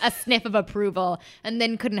a sniff of approval, and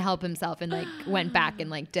then couldn't help himself, and like went back and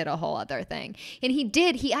like did a whole other thing. And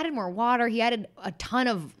he added more water. He added a ton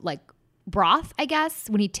of like broth, I guess,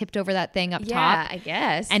 when he tipped over that thing up yeah, top. I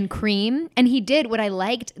guess. And cream. And he did what I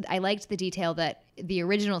liked the detail that the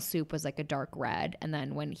original soup was like a dark red, and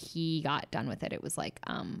then when he got done with it, it was like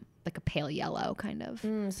a pale yellow kind of.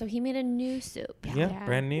 So he made a new soup. Yeah, Yeah.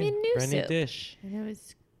 brand new New soup. dish. And it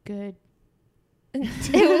was good. It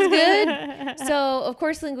was good. So of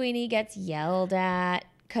course Linguini gets yelled at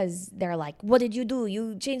because they're like, "What did you do?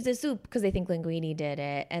 You changed the soup," because they think Linguini did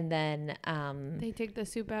it. And then They take the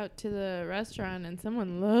soup out to the restaurant and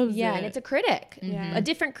someone loves it. yeah, and it's a critic, Yeah. a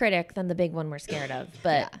different critic than the big one we're scared of.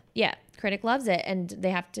 But yeah, critic loves it, and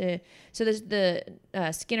they have to. So there's the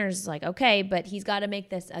Skinner's like, okay, but he's got to make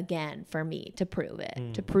this again for me to prove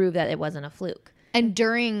it, to prove that it wasn't a fluke. And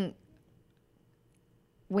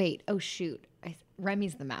oh shoot,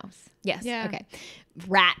 Remy's the mouse. Yes. Yeah. Okay.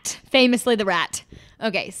 Rat, famously the rat.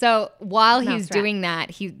 Okay, so while he's Mouse rat. doing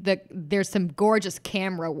that, there's some gorgeous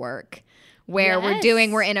camera work where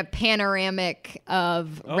Yes. we're in a panoramic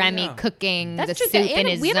of Remy yeah. cooking That's the true. soup in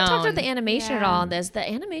his we haven't talked about the zone. animation at Yeah. all on this. The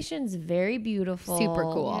animation's very beautiful. Super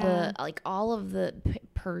cool. The like all of the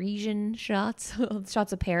Parisian shots,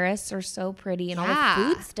 shots of Paris are so pretty, and all Yeah.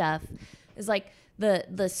 the food stuff is like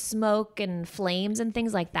the smoke and flames and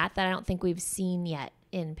things like that I don't think we've seen yet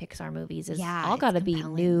in Pixar movies. Is Yeah, all it's got to be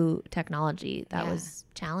compelling. new technology that Yeah. was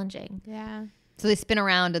challenging. Yeah. So they spin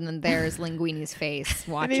around, and then there's Linguini's face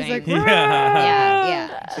And watching. he's like,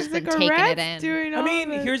 yeah. She's She's been like, a taking rat's it in. doing all I mean,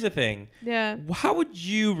 this. here's the thing. Yeah. How would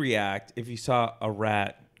you react if you saw a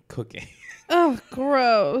rat cooking? Oh,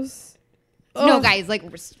 gross. No, Ugh. guys,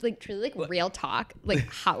 truly, real talk. Like,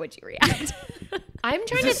 how would you react? I'm trying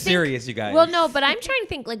This to is think. serious, you guys. Well, no, but I'm trying to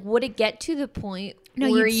think. Like, would it get to the point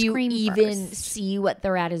No, where you'd you scream even first. see what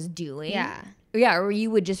the rat is doing? Yeah. Yeah, or you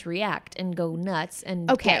would just react and go nuts and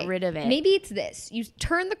get rid of it. Maybe it's this. You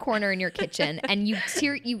turn the corner in your kitchen and you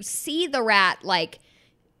see the rat like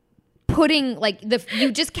putting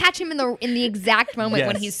you just catch him in the exact moment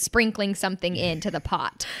when Yes. he's sprinkling something into the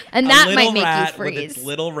pot. And A that little might make you rat with freeze. its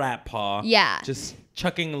little rat paw. Yeah. Just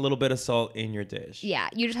chucking a little bit of salt in your dish. Yeah,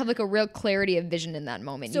 you just have like a real clarity of vision in that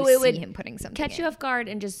moment. So you it would see him putting something catch you in. off guard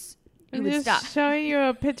and just you I'm would just stop. showing you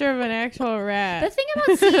a picture of an actual rat. The thing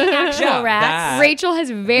about seeing actual Yeah, rats. that. Rachel has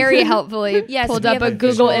very helpfully Yes, pulled we up have a a Google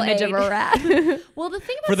visual image of aid. a rat. Well, the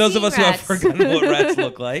thing about For those of seeing us who have rats, forgotten what rats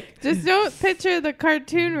look like. Just don't picture the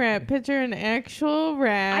cartoon rat. Picture an actual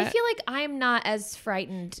rat. I feel like I'm not as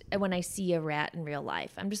frightened when I see a rat in real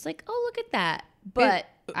life. I'm just like, oh, look at that. But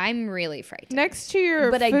I'm really frightened. next to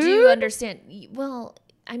your but food? I do understand. Well,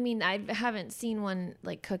 I mean, I haven't seen one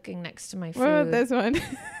like cooking next to my food. What about this one?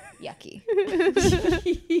 Yucky.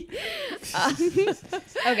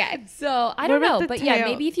 Okay. So I What don't about know, the but yeah, tail?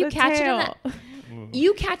 maybe if you The catch tail. it in that,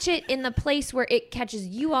 you catch it in the place where it catches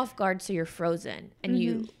you off guard, so you're frozen, and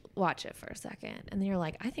you watch it for a second, and then you're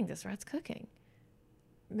like, I think this rat's cooking.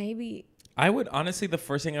 Maybe. I would honestly, the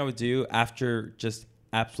first thing I would do after just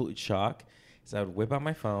absolute shock is I would whip out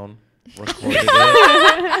my phone, record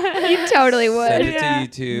it, You totally would. send it Yeah.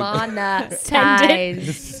 to YouTube.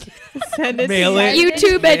 Monetize. Send it Mail to it. you.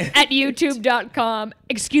 YouTube at youtube.com.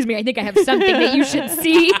 Excuse me, I think I have something that you should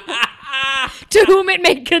see. To whom it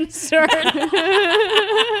may concern.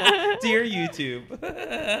 Dear YouTube.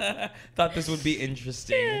 Thought this would be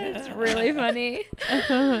interesting. It's really funny.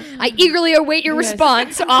 I eagerly await your Yes.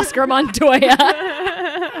 response, Oscar Montoya.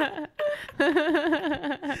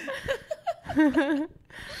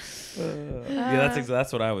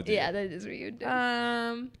 That's what I would do. Yeah, that is what you do.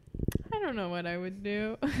 I don't know what I would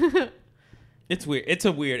do. It's weird.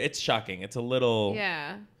 It's shocking. It's a little.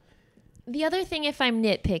 Yeah. The other thing, if I'm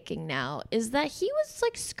nitpicking now, is that he was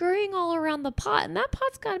like scurrying all around the pot, and that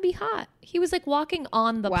pot's got to be hot. He was like walking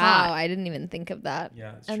on the Wow, pot, I didn't even think of that.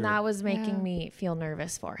 Yeah, it's and true. that was making Yeah. me feel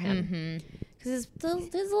nervous for him. Because his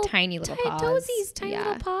little Tiny little tight paws. toesies, tiny Yeah.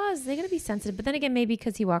 little paws, they got to be sensitive. But then again, maybe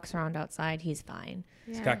because he walks around outside, he's fine.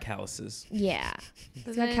 He's got calluses. Yeah.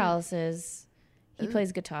 He's got then- calluses. He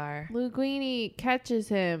plays guitar. Linguini catches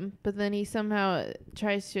him, but then he somehow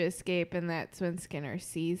tries to escape, and that's when Skinner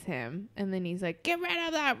sees him. And then he's like, get rid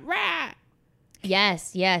of that rat!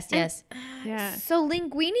 Yes, yes, yes. Yeah. So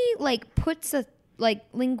Linguini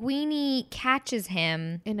Linguini catches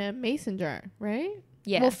him. In a mason jar, right?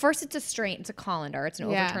 Yeah. Well, first it's a colander. It's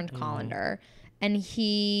an Yeah. overturned colander. And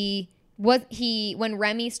when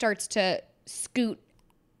Remy starts to scoot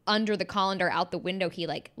under the colander out the window,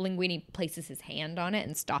 Linguini places his hand on it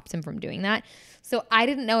and stops him from doing that. So I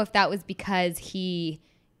didn't know if that was because he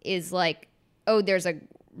is like, oh, there's a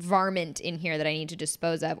varmint in here that I need to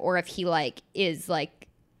dispose of, or if he is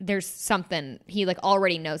there's something he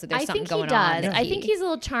already knows that there's I something think he going on. does. that I think he's a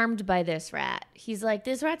little charmed by this rat. He's like,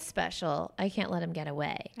 this rat's special. I can't let him get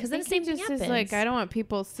away. Because then the same thing happens. Is like, I don't want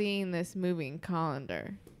people seeing this moving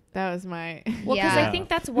colander. That was my... Well, because Yeah. I think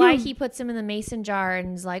that's why he puts him in the mason jar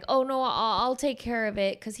and is like, oh, no, I'll take care of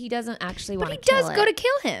it. Because he doesn't actually But want he to kill does it. go to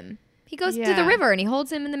kill him. He goes to the Yeah. river and he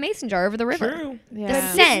holds him in the mason jar over the river. True.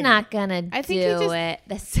 Yeah. He's Sen. not gonna I think he do just- it.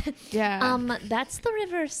 The Sen. Yeah. That's the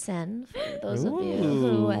River Sen. For those of you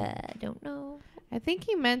Ooh. who don't know. I think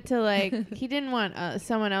he meant to, he didn't want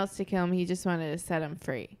someone else to kill him. He just wanted to set him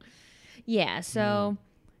free. Yeah. So,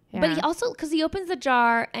 Yeah. but he also because he opens the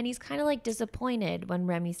jar and he's kind of disappointed when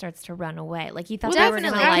Remy starts to run away. Like he thought they were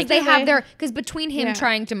Definitely, gonna because they after have they- because between him Yeah.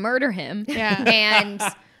 trying to murder him Yeah. and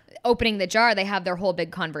opening the jar, they have their whole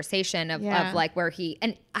big conversation of Yeah. where he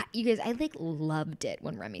and you guys, I loved it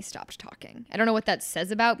when Remy stopped talking. I don't know what that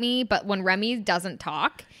says about me, but when Remy doesn't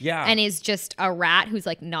talk, Yeah. and is just a rat who's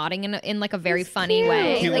nodding in a very funny cute.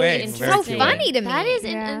 way, Cute like, way. it's Very so cute funny way. to me. That is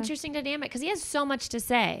an Yeah. interesting dynamic because he has so much to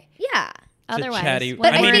say. yeah. It's a Otherwise, chatty.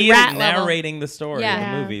 when I I mean, think he is rat level- narrating the story Yeah.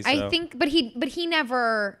 of the movie. So. I think, but he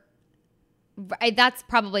never. that's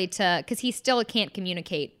probably because he still can't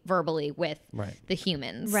communicate verbally with Right. the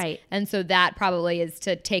humans. Right. And so that probably is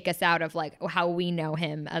to take us out of like how we know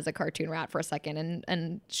him as a cartoon rat for a second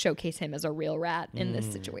and showcase him as a real rat in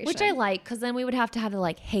this situation. Which I like, because then we would have to have the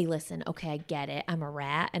like, hey, listen, okay, I get it. I'm a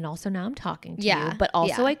rat, and also now I'm talking to Yeah, you, but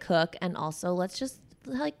also yeah. I cook, and also let's just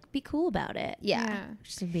like be cool about it. Yeah.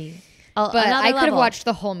 Just to be. But I could have watched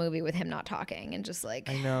the whole movie with him not talking and just like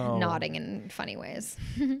I know. nodding in funny ways.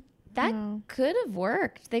 That could have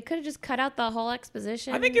worked. They could have just cut out the whole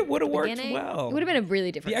exposition. I think it would have at the worked beginning. well. It would have been a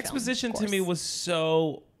really different The film, exposition of to me course. was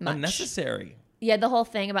so Much. unnecessary. Yeah, the whole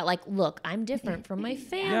thing about like, look, I'm different from my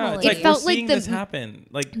family. Yeah, it's It like felt we're like seeing the- this happen.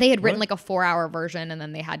 Like They had written what? like a 4-hour version, and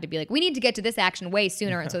then they had to be like, we need to get to this action way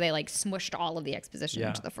sooner, and so they like smushed all of the exposition Yeah.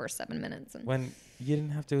 into the first 7 minutes. And when you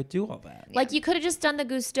didn't have to do all that. Like you could have just done the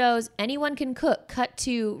Gustos. Anyone can cook. Cut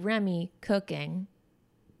to Remy cooking.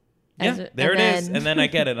 Yeah, there it is. And then I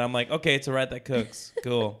get it. I'm like, okay, it's a rat that cooks.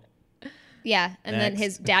 Cool. yeah, and then Next.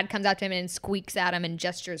 his dad comes out to him and squeaks at him and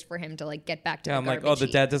gestures for him to like get back to Yeah, the I'm like, garbage oh, the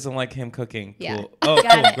heap. dad doesn't like him cooking. Yeah. Cool. Oh,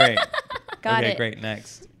 Got cool. it. Great. Got Okay, it. great.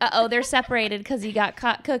 Next. They're separated because he got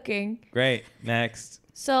caught cooking. Great. Next.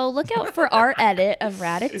 So look out for our edit of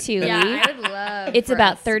Ratatouille. Yeah, I would love. It's for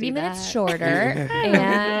about us to 30 do minutes that. shorter. Oh,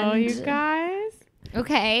 and you guys.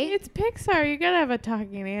 Okay. It's Pixar. You gotta have a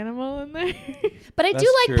talking animal in there. But I That's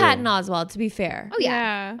do like true. Patton Oswalt, to be fair. Oh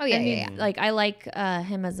yeah. Oh yeah. And Yeah. he- Yeah. Like I like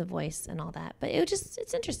him as a voice and all that. But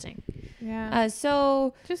it's interesting. Yeah.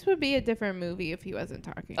 So Just would be a different movie if he wasn't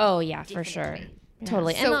talking. oh yeah, for sure.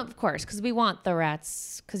 Totally. So- and of course, because we want the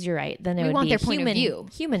rats, because you're right. Then it We would want be their a point of human, view.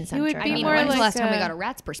 human He would centric. be I mean, more when's the like last time we a- got a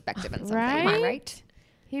rat's perspective on something? Come on, Right? right?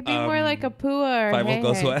 He'd be more like a Pua or Five Hey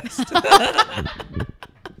Goes Hey. West.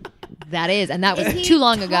 That is, and that was He too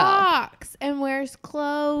long ago. talks and wears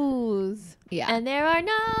clothes. Yeah. And there are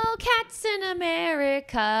no cats in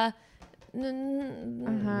America.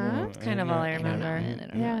 Uh-huh. That's kind of all I remember.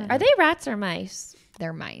 Yeah. Are they rats or mice?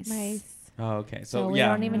 They're mice. Nice. Oh, okay. So, So we yeah,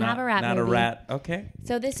 don't even have a rat Not movie. a rat. Okay.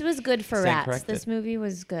 So this was good for Stand rats. corrected. This movie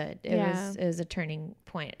was good. Yeah. It was a turning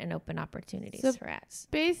point and open opportunities So- for rats.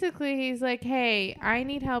 Basically, he's like, hey, I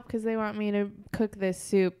need help because they want me to cook this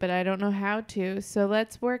soup, but I don't know how to. So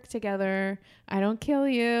let's work together. I don't kill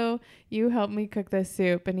you. You help me cook this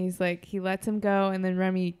soup. And he's like, he lets him go. And then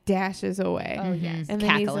Remy dashes away. Oh yes. and then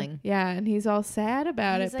Cackling. and he's all sad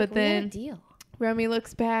about He's it. like, But "We had a then deal. Remy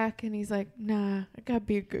looks back and he's like, nah, I gotta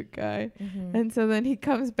be a good guy. Mm-hmm. And so then he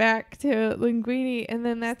comes back to Linguini, and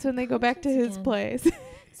then that's when they go back to his again. place.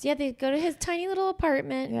 So yeah, they go to his tiny little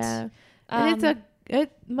apartment. Yeah. And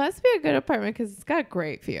it must be a good apartment because it's got a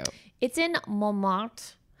great view. It's in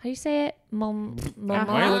Montmartre. How do you say it? Montmartre.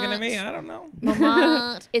 Why are you looking at me? I don't know.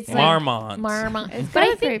 Montmartre. It's like Marmont. Marmont. It's But got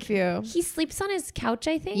I a great think view. he sleeps on his couch,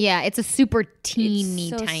 I think. Yeah, it's a super teeny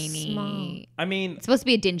so tiny. small. I mean, It's supposed to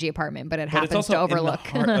be a dingy apartment, but it but it's happens also to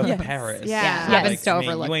overlook. in the heart of Yes. Paris. Yeah. Yeah, So, happens to I mean,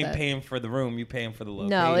 overlook You ain't the- paying for the room. You paying for the location.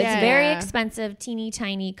 No, it's Yeah. very Yeah. expensive, teeny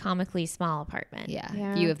tiny, comically small apartment. yeah,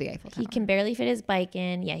 Yeah. view of the Eiffel Tower. He can barely fit his bike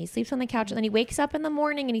in. Yeah, he sleeps on the couch and then he wakes up in the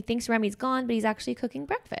morning and he thinks Remy's gone, but he's actually cooking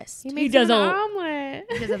breakfast. He makes does an a- omelet.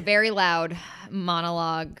 He does a very loud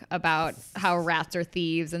monologue about how rats are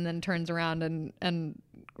thieves, and then turns around and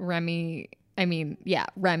Remy. I mean, yeah,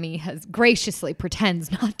 Remy has graciously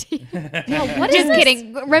pretends not to. Yeah, what is Just this?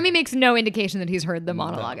 kidding. Remy makes no indication that he's heard the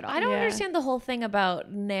monologue at all. I don't Yeah. understand the whole thing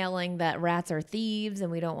about nailing that rats are thieves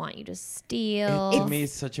and we don't want you to steal. To me,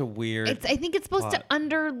 it's such a weird. I think it's supposed to plot.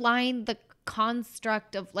 underline the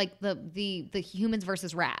construct of like the humans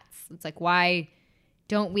versus rats. It's like, why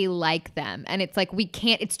don't we like them? And it's like, we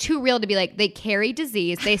can't, it's too real to be like, they carry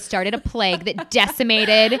disease. They started a plague that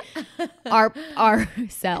decimated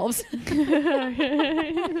ourselves.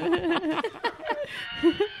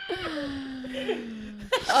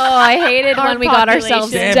 Oh, I hated when we got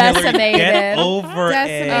ourselves Damn, Hillary, decimated. Get over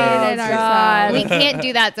Decimated it. Oh, ourselves. God. We can't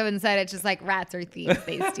do that. So instead it's just like rats are thieves.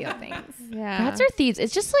 They steal things. Yeah. Rats are thieves.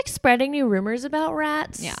 It's just like spreading new rumors about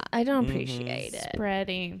rats. Yeah. I don't appreciate it.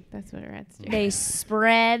 spreading. That's what rats do. They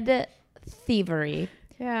spread thievery.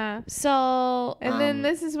 Yeah. So And then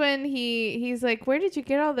this is when he's like, where did you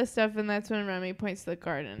get all this stuff? And that's when Remy points to the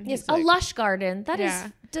garden. yes, He's a like, lush garden that Yeah.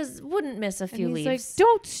 wouldn't miss a and few he's leaves. like,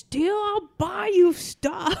 don't steal. I'll buy you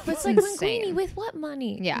stuff. But it's like Insane. Linguini, with what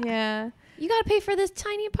money? Yeah. Yeah. You got to pay for this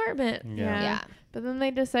tiny apartment. Yeah. Yeah. But then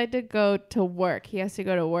they decide to go to work. He has to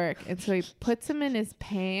go to work. And so he puts them in his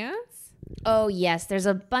pants. Oh, yes. There's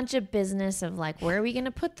a bunch of business of like, where are we going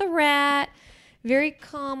to put the rat? Very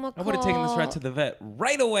comical. I would have taken this rat to the vet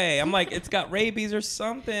right away. I'm like, it's got rabies or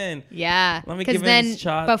something. Yeah. Let me Because give him then his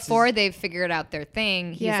shots. before they've figured out their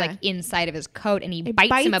thing, he's Yeah. like inside of his coat and he It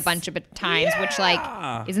bites him a bites. bunch of times, which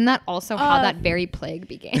Yeah. like, isn't that also how that very plague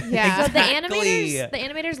began? Yeah. So the Exactly.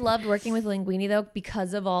 animators loved working with Linguini though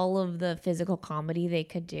because of all of the physical comedy they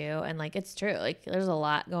could do, and like it's true, like there's a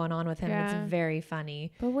lot going on with him. Yeah. It's very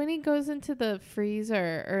funny. But when he goes into the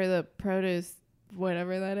freezer or the produce,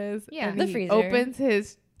 whatever that is, Yeah. and The he freezer. opens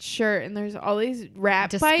his shirt and there's all these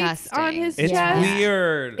rat bites on Disgusting. his It's chest.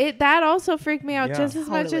 weird. That also freaked me out Yeah. just as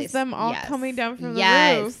much Totally. as them all Yes. coming down from the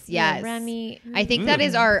Yes. roof. Yes. Remy. I think that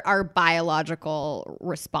is our biological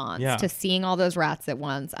response Yeah. to seeing all those rats at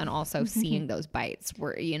once and also seeing those bites.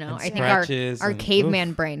 Where And I think scratches our and- caveman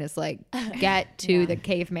oof. brain is like, get to the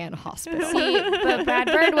caveman hospital. See, but Brad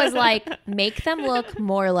Bird was like, make them look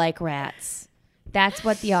more like rats. That's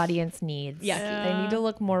what the audience needs. Yucky. They need to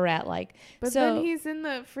look more rat-like. But so then he's in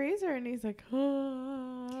the freezer and he's like,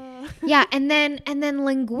 Yeah, and then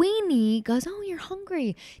Linguini goes, "Oh, you're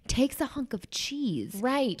hungry." Takes a hunk of cheese,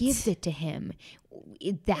 right, gives it to him.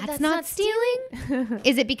 That's That's not not stealing.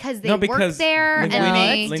 Is it because they No, work because there and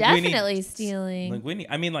Linguini- they? That's Linguini- definitely stealing. Linguini.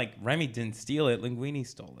 I mean, like Remy didn't steal it. Linguini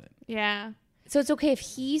stole it yeah. So it's okay if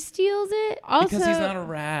he steals it. Also, because he's not a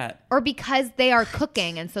rat. Or because they are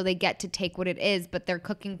cooking and so they get to take what it is, but they're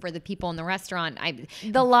cooking for the people in the restaurant.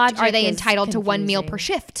 The logic Are they is entitled to one meal confusing. per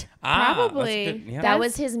shift? Probably. That's good. Yeah. That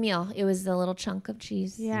was his meal. It was the little chunk of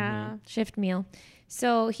cheese. yeah. Shift meal.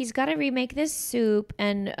 So he's got to remake this soup,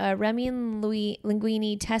 and Remy and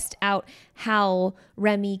Linguini test out how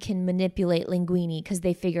Remy can manipulate Linguini because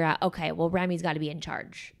they figure out, okay, well, Remy's got to be in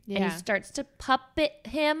charge. And Yeah. he starts to puppet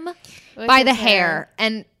him. By the hair.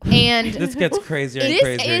 And This gets crazier and This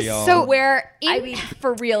crazier, is y'all. so- Where, In- I mean,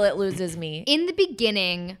 for real, it loses me. in the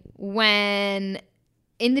beginning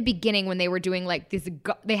when they were doing like this,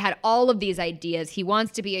 they had all of these ideas. He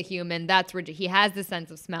wants to be a human. That's where he has the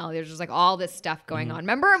sense of smell. There's just like all this stuff going on.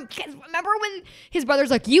 Remember when his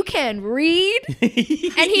brother's like, "You can read," and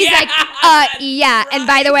he's like, "Yeah." And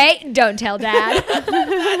by the way, don't tell Dad.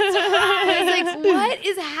 I was like, "What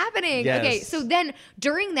is happening?" Yes. Okay, so then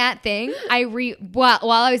during that thing, while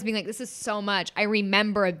I was being like, "This is so much," I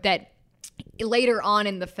remember that. Later on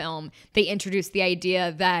in the film, they introduced the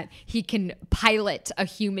idea that he can pilot a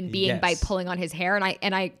human being by Yes. pulling on his hair,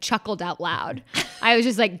 and I chuckled out loud. I was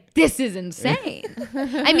just like, "This is insane."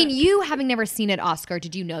 I mean, you having never seen it, Oscar,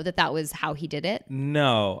 did you know that was how he did it?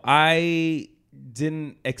 No, I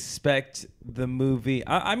didn't expect the movie.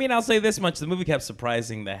 I mean, I'll say this much: the movie kept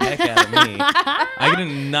surprising the heck out of me. I did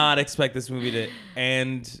not expect this movie to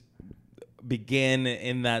begin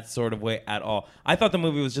in that sort of way at all. I thought the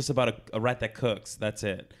movie was just about a rat that cooks. That's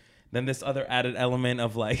it. Then this other added element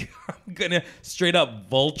of like, I'm gonna straight up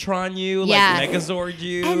Voltron you, Yeah. like Megazord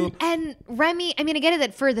you. And Remy, I mean, I get it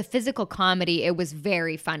that for the physical comedy, it was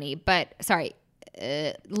very funny, but sorry.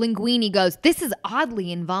 Linguini goes, "This is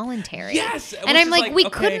oddly involuntary." Yes! And Which I'm is like, like, we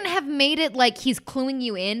okay. couldn't have made it like he's cluing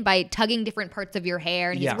you in by tugging different parts of your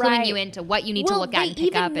hair, and he's Yeah. cluing Right. you into what you need to Well, look at and they pick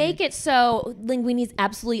even up. make it so Linguini's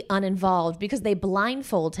absolutely uninvolved because they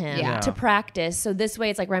blindfold him Yeah. to practice. So this way,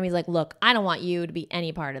 it's like Remy's like, "Look, I don't want you to be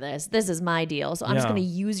any part of this. This is my deal. So I'm just Yeah. going to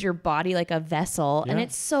use your body like a vessel." And Yeah.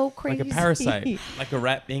 it's so crazy. Like a parasite. Like a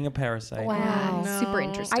rat being a parasite. Wow. No. super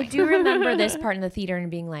interesting. I do remember this part in the theater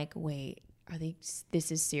and being like, "Wait,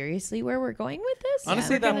 this is seriously where we're going with this?"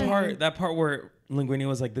 Honestly, We're gonna- that part where Linguini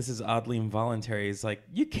was like, "This is oddly involuntary," is like,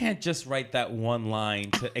 you can't just write that one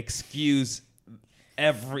line to excuse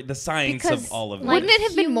the science Because, of all of it. like, Wouldn't it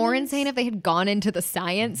have been more humans- insane if they had gone into the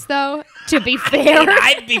science, though? To be fair,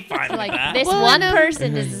 I'd be fine like with that. this Well, one in a-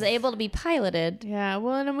 person is able to be piloted. Yeah,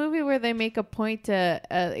 well, in a movie where they make a point to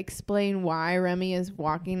explain why Remy is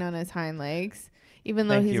walking on his hind legs, even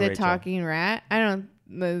though Thank he's you, a Rachel. talking rat, I don't.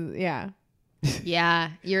 Yeah, yeah,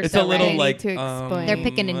 you're It's so a little right. like to explain. They're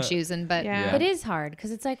picking and choosing, but Yeah. Yeah. It is hard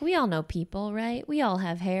because it's like we all know people, right? We all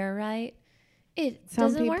have hair, right? It Some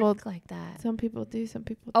doesn't people- work like that. some people do, some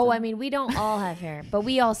people. Oh, don't. I mean, we don't all have hair, but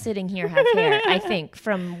we all sitting here have hair, I think,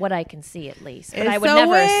 from what I can see at least. But I It's would a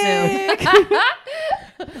never wig.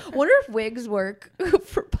 assume. Wonder if wigs work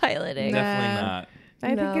for piloting. No. Definitely not.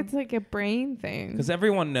 I No. think it's like a brain thing. Because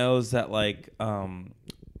everyone knows that like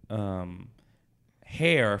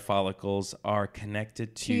hair follicles are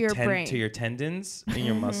connected to your brain. to your tendons in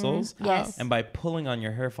your muscles. Yes. And by pulling on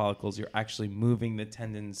your hair follicles, you're actually moving the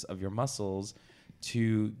tendons of your muscles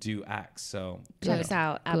to do acts. So Checks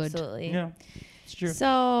out, Good. absolutely. yeah, it's true.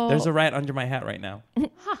 So There's a rat under my hat right now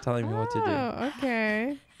telling me what to do. Oh,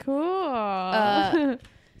 okay, cool.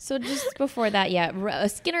 So just before that, yeah,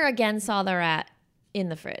 Skinner again saw the rat in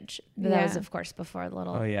the fridge. That was, Yeah. of course, before the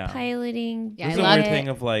little Oh, yeah. piloting. Yeah, There's I a love weird it. thing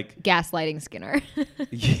of like, Gaslighting Skinner.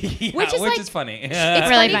 yeah, Which is like- is funny. It's really funny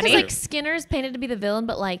funny. because like Skinner's painted to be the villain,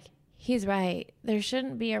 but like he's right. There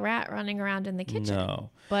shouldn't be a rat running around in the kitchen. No.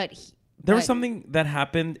 But There was but- something that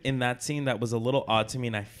happened in that scene that was a little odd to me,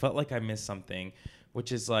 and I felt like I missed something,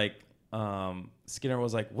 which is like Skinner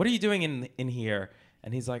was like, "What are you doing in here?"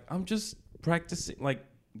 And he's like, "I'm just practicing, like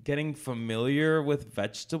getting familiar with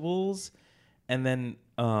vegetables." And then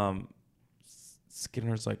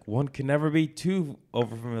Skinner's like, "One can never be too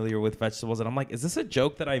over familiar with vegetables." And I'm like, "Is this a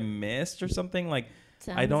joke that I missed or something?" Like, I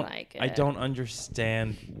Sounds don't, like I it. don't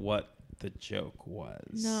understand what the joke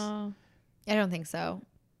was. No. I don't think so.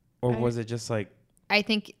 Or was it just like? I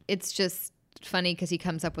think it's just funny because he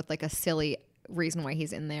comes up with like a silly reason why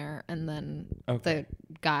he's in there, and then Okay.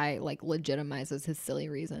 the guy like legitimizes his silly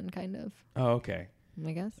reason, kind of. Oh, okay.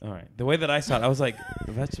 I guess. All right. The way that I saw it, I was like,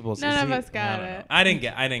 vegetables. None is of he- us got don't know. it. I didn't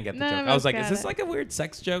get the None joke. of I was us like, is got this it. like a weird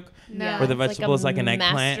sex joke? No. Where the It's vegetable is like an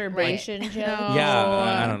eggplant? masturbation joke. No.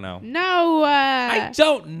 Yeah, I don't know. No. I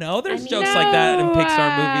don't know. There's mean- jokes like that in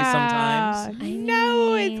Pixar movies sometimes. I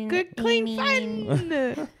No, mean, it's good, clean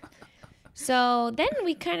fun. So then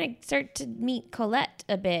we kind of start to meet Colette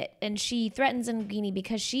a bit, and she threatens Linguini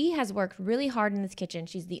because she has worked really hard in this kitchen.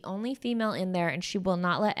 She's the only female in there, and she will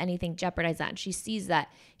not let anything jeopardize that. And she sees that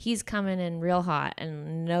he's coming in real hot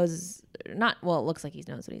and knows it looks like he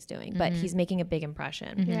knows what he's doing, but he's making a big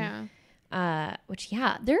impression. Yeah.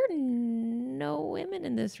 There are no women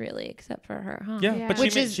in this really except for her, huh? Yeah, Yeah. but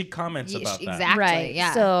Which she comments about that. exactly. Right.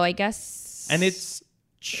 Yeah. So I guess. And it's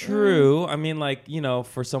true. I mean, like, you know,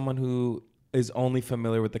 for someone who is only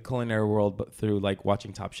familiar with the culinary world, but through like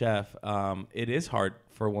watching Top Chef, it is hard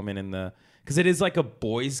for a woman in the, because it is like a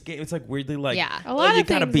boys' game. It's like weirdly like, Yeah. A lot you of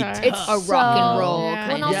gotta things be are. tough. It's a rock and roll. Yeah. kind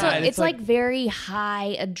Well, and of- also, Yeah, and it's it's like like- very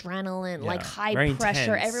high adrenaline, like Yeah, high very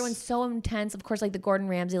pressure. intense. Everyone's so intense. Of course, like the Gordon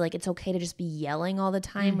Ramsay, like it's okay to just be yelling all the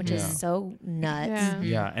time, which is Yeah. so nuts. Yeah.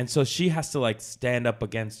 Yeah, and so she has to like stand up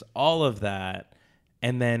against all of that,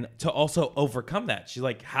 and then to also overcome that, she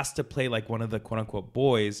like has to play like one of the quote unquote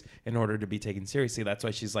boys in order to be taken seriously. That's why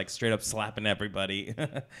she's like straight up slapping everybody,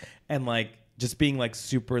 and like just being like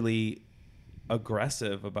superly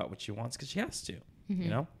aggressive about what she wants because she has to, you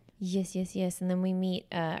know. Yes, yes, yes. And then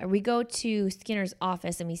we go to Skinner's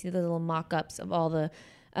office and we see the little mock-ups of all the,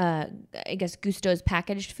 I guess, Gusto's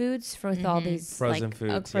packaged foods with all these Frozen like,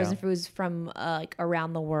 foods, frozen yeah. foods from like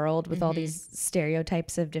around the world with all these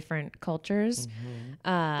stereotypes of different cultures.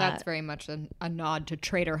 That's very much a nod to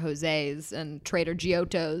Trader Jose's and Trader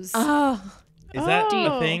Giotto's. Oh, Is that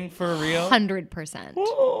Oh. a thing for real?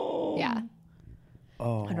 100%. Yeah.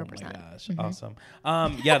 Oh 100%. my gosh, awesome.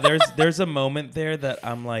 Yeah, there's a moment there that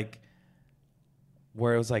I'm like,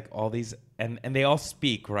 where it was like all these and they all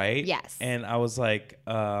speak, right? Yes. And I was like,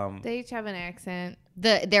 They each have an accent.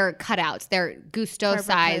 They're cutouts. They're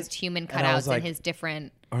Gusto-sized cuts. human And I was cutouts like- in his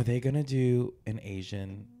different. are they gonna do an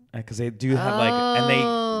Asian? Because they do have like, and they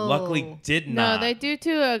luckily did No, not. they do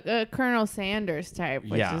to a Colonel Sanders type,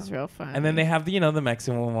 which Yeah. is real fun. And then they have the the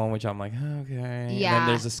Mexican one, which I'm like, okay. And then Yeah.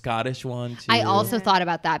 there's a Scottish one too. I also thought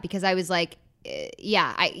about that because I was like,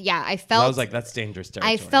 I felt. I was like, that's dangerous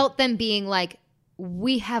territory. I felt them being like,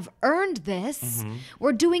 we have earned this.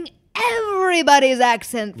 We're doing everybody's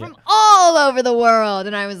accent from all over the world.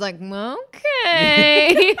 And I was like,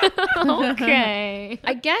 okay. okay.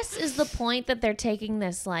 I guess is the point that they're taking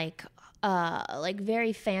this like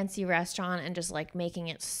very fancy restaurant and just like making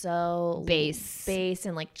it so Base.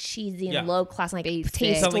 and like cheesy and Yeah. low class and like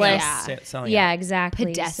Basic. Selling out. tasteless. Selling Yeah, out.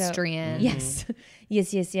 exactly. So- Pedestrian. yes.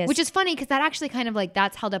 Yes. Which is funny because that actually kind of like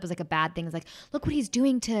that's held up as like a bad thing. It's like, look what he's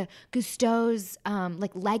doing to Gusto's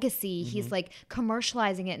like legacy. He's like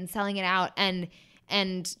commercializing it and selling it out.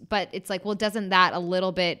 But it's like, well, doesn't that a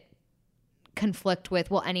little bit conflict with,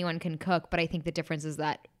 well, anyone can cook. But I think the difference is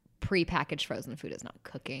that prepackaged frozen food is not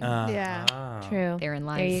cooking. Yeah. true. Therein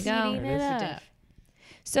lies. There you go. Heating it up.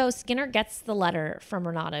 So Skinner gets the letter from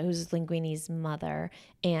Renata, who's Linguini's mother,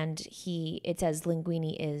 and it says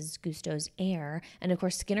Linguini is Gusto's heir. And of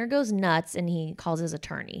course, Skinner goes nuts and he calls his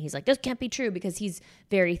attorney. He's like, this can't be true because he's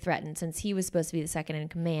very threatened since he was supposed to be the second in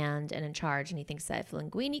command and in charge. And he thinks that if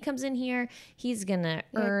Linguini comes in here, he's going to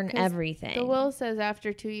Yeah, earn 'cause everything. The will says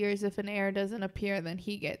after 2 years, if an heir doesn't appear, then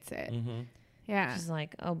he gets it. Yeah. She's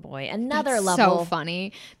like, oh boy, another That's level. so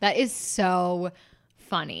funny. That is so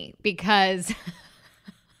funny because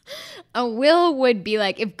a will would be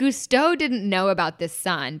like if Gusto didn't know about this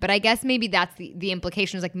son, but I guess maybe that's the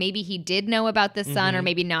implication is like maybe he did know about this son or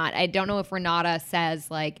maybe not. I don't know if Renata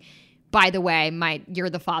says like, by the way, you're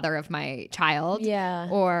the father of my child, Yeah.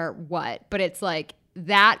 or what. But it's like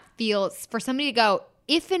that feels for somebody to go,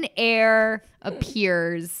 if an heir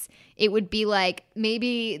appears, it would be like,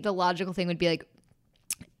 maybe the logical thing would be like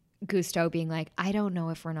Gusto being like, I don't know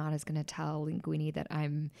if Renata's going to tell Linguini that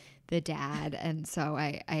I'm the dad. And so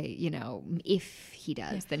I if he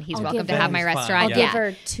does, then he's I'll welcome give to her- have my Fine. restaurant. I'll Yeah. give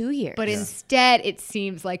her 2 years. But instead, it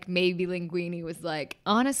seems like maybe Linguini was like,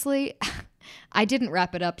 honestly, I didn't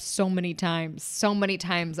wrap it up so many times. So many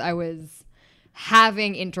times I was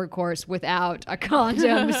having intercourse without a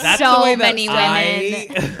condom. That's So the way that many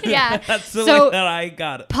women. Yeah. That's the So- way that I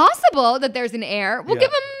got it. Possible that there's an heir. We'll Yeah.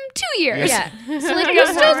 give him 2 years. yeah. So like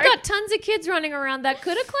Gusto's got tons of kids running around that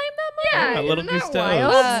could have claimed that money. A little isn't that Gusto.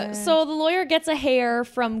 wild? So the lawyer gets a hair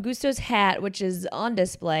from Gusto's hat, which is on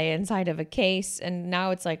display inside of a case, and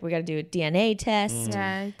now it's like we got to do a DNA test.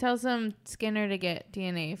 Yeah, he tells Skinner to get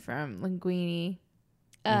DNA from Linguini.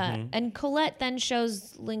 And Colette then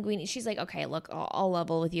shows Linguini. She's like, "Okay, look, I'll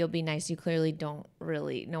level with you. It'll be nice. You clearly don't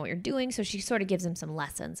really know what you're doing." So she sort of gives him some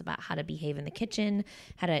lessons about how to behave in the kitchen,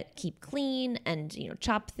 how to keep clean, and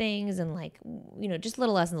chop things, and like just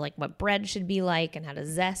little lessons like what bread should be like and how to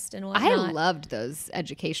zest and I whatnot. loved those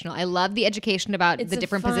educational. I love the education about It's the a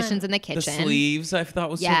different fun- positions in the The kitchen. sleeves I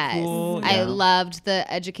thought was Yes. so cool. I Yeah. loved the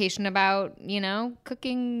education about,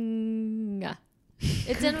 cooking.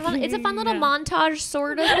 It's a fun little montage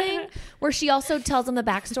sort of thing where she also tells him the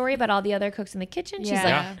backstory about all the other cooks in the kitchen. She's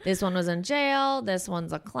Yeah. like, this one was in jail, this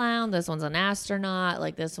one's a clown, this one's an astronaut,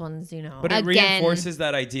 like this one's But it Again. reinforces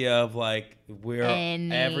that idea of like we're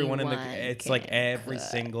everyone in the. Anyone It's like can every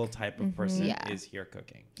single type of person Yeah. is here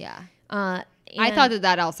cooking. Yeah. I I thought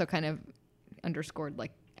that also kind of underscored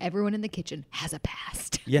like everyone in the kitchen has a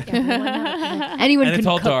past. Yeah. Anyone And can it's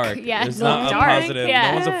all cook. dark. Yeah, There's it's all not a dark. positive.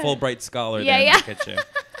 Yeah. No one's a Fulbright scholar Yeah, there yeah. in the kitchen.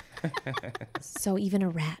 so even a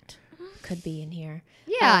rat could be in here.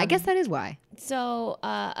 Yeah, I guess that is why. So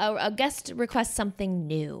a guest requests something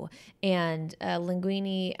new, and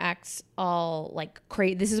Linguini acts all like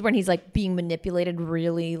crazy. This is when he's like being manipulated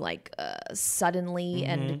really like suddenly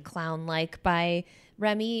and clown-like by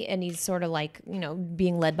Remy, and he's sort of like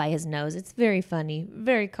being led by his nose. It's very funny,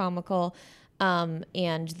 very comical, and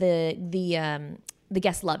the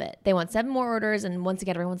guests love it. They want 7 more orders, and once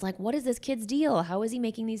again, everyone's like, "What is this kid's deal? How is he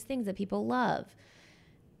making these things that people love?"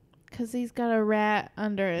 Because he's got a rat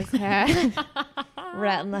under his hat.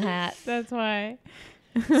 Rat in the hat. That's why.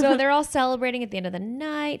 So they're all celebrating at the end of the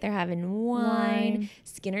night. They're having wine. Wine.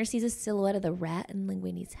 Skinner sees a silhouette of the rat in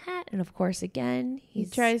Linguini's hat, and of course, again, He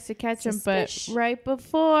tries to catch him, but suspicious. right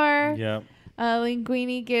before Yeah.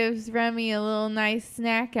 Linguini gives Remy a little nice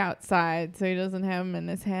snack outside, so he doesn't have him in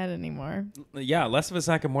his hat anymore. Yeah, less of a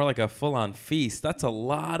snack and more like a full-on feast. That's a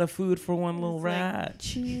lot of food for one little rat.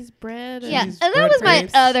 Cheese bread. Yeah, And and that bread was my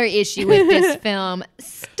grapes. other issue with this film.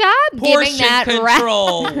 Stop giving Portion that rat.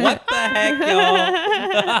 control. What the heck,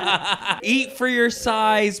 y'all? Eat for your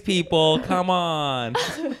size, people. Come on.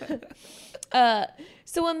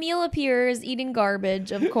 So Emil appears eating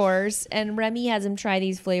garbage, of course, and Remy has him try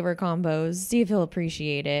these flavor combos, see if he'll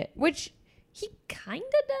appreciate it, which he kind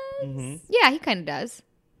of does, Yeah, he kind of does.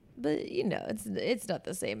 but it's not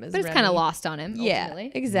the same as. But it's Remy. kind of lost on him, Yeah,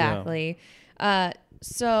 ultimately. exactly.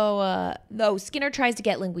 So though Skinner tries to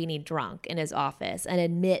get Linguini drunk in his office and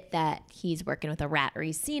admit that he's working with a rat or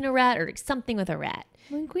he's seen a rat or something with a rat.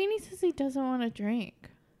 Linguini says he doesn't want to drink.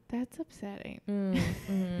 That's upsetting.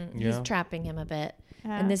 He's Yeah. trapping him a bit.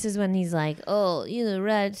 Yeah. And this is when he's like, "Oh,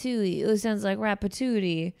 ratatouille. Oh, sounds like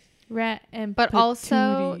rapatouille." Rat and But also,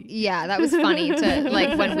 patootie. yeah, that was funny to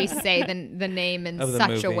like when we say the name in Of the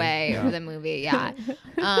such a movie, way yeah. of the movie. Yeah.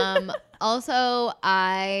 Also,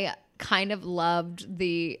 I kind of loved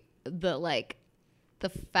the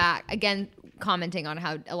fact, again, commenting on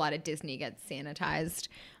how a lot of Disney gets sanitized,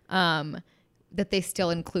 that they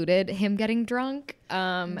still included him getting drunk.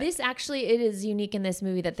 This actually, it is unique in this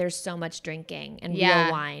movie that there's so much drinking and Yeah,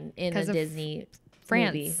 real wine in the 'cause of Disney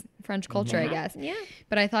France, movie. French culture, I guess. Yeah.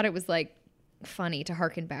 But I thought it was like funny to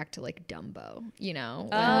harken back to like Dumbo, when,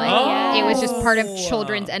 yeah. it was just part of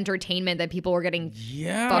children's entertainment that people were getting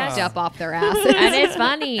Yeah. fucked up off their asses. And it's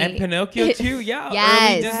funny. And Pinocchio too, yeah.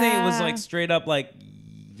 Yes. Early Disney it was like straight up like,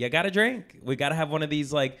 you gotta drink. We gotta have one of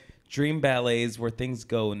these like dream ballets where things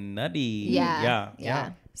go nutty. Yeah.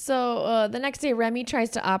 So the next day, Remy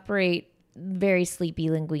tries to operate very sleepy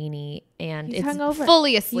Linguini, and He's it's hungover.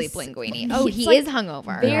 Fully asleep, He's- Linguini. Oh, he's he like is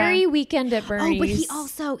hungover. very Weekend at Bernie's. Oh, but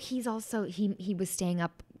he's also he was staying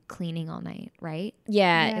up cleaning all night, right?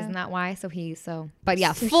 yeah. Isn't that why? But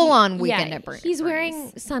yeah, full on Weekend at Bernie's. He's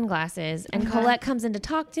wearing sunglasses, and Colette comes in to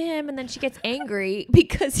talk to him, and then she gets angry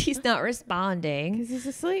because he's not responding. Because he's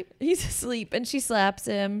asleep. He's asleep, and she slaps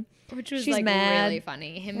him. Which was She's like mad. really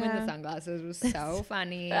funny. Him with Yeah. the sunglasses was so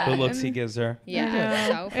funny. The looks he gives her. Yeah,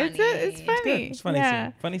 so funny. It's funny. It's funny Yeah.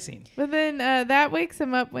 scene. Funny scene. But then that wakes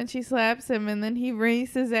him up when she slaps him, and then he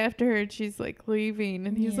races after her, and she's like leaving,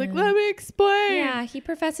 and he's like, "Let me explain." Yeah, he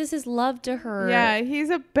professes his love to her. Yeah, he's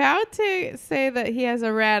about to say that he has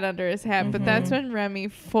a rat under his hat, but that's when Remy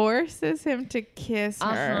forces him to kiss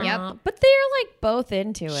her. Yep. But they're like both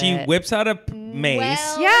into it. She whips out a mace,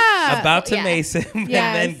 Well, Yeah. about to yeah. mace him,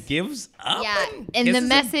 Yes. and then gives up. Yeah, and kisses the him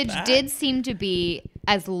message back. did seem to be,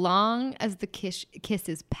 as long as the kiss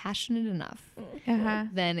is passionate enough, Uh-huh.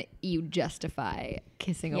 then you justify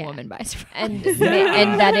kissing a Yeah. woman by surprise. and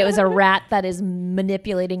and that it was a rat that is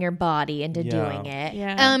manipulating your body into Yeah. doing it.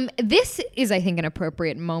 Yeah. This is, I think, an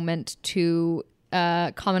appropriate moment to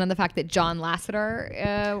comment on the fact that John Lasseter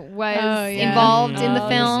was Oh, yeah. involved in the Oh,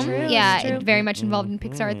 film. that's true, Yeah, that's true. very much involved in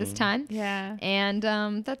Pixar at this time. Yeah. And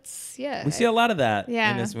that's, yeah. We see a lot of that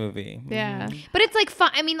Yeah. in this movie. Yeah. But it's like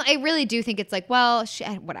fun. I mean, I really do think it's like, well,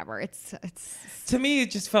 whatever. It's To me,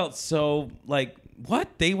 it just felt so like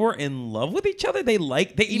what they were in love with each other. They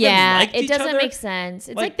even Yeah, liked it each doesn't other? make sense.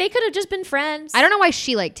 It's Like- like they could have just been friends. I don't know why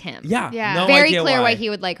she liked him. Yeah, Yeah. no Very idea clear why why he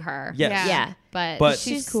would like her. Yes. Yeah. Yeah. But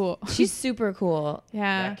She's cool. She's super cool.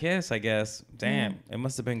 Yeah. That kiss, I guess. Damn, it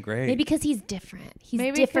must have been great. Maybe because he's different. He's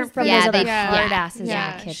Maybe different 'cause from they- those other Yeah, hard yeah, asses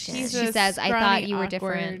yeah. in the kitchen. She's she a says, I scrawny, thought you were awkward-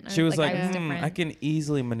 different. She was like, I was different. I can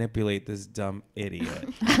easily manipulate this dumb idiot.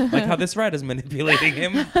 Like how this rat is manipulating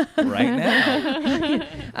him right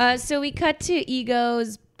now. So we cut to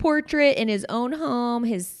Ego's portrait in his own home,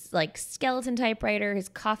 his like skeleton typewriter, his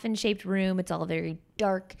coffin-shaped room. It's all very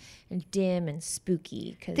dark and dim and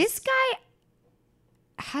spooky. Cause This guy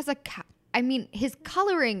has I mean, his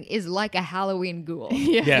coloring is like a Halloween ghoul.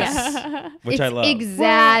 Yes, which It's I love.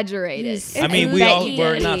 exaggerated. I mean, I we bet all he-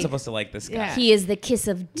 we're not supposed to like this guy. Yeah. he is the kiss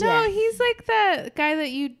of death. No, he's like that guy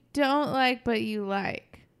that you don't like, but you like.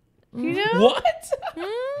 You know? What?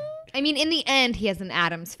 I mean, in the end, he has an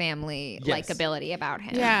Addams Family Yes. likability about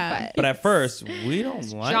him. Yeah. But at first, we don't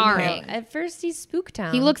like jarring. him. At first, he's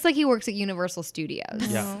Spooktown. He looks like he works at Universal Studios.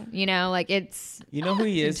 Yeah. You know, like it's You know who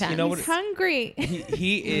he is? You know what? He's hungry.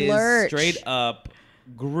 He is Lurch. straight up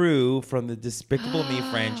Gru from the Despicable Me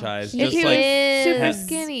franchise. He Just is. like super he-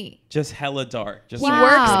 skinny. just hella dark. Just He like,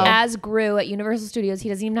 works Wow. as Gru at Universal Studios. He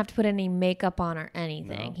doesn't even have to put any makeup on or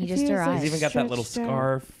anything. No. He just He was, like, arrives. he's even got that little stretched out.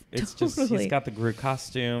 scarf. It's just Totally. he's got the Gru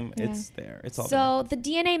costume. Yeah. It's there. It's all So the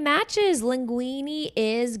DNA matches. Linguini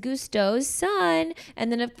is Gusteau's son.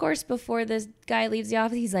 And then, of course, before this guy leaves the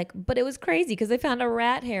office, he's like, but it was crazy because they found a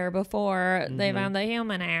rat hair before they found the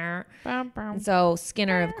human hair. Bum, bum. And so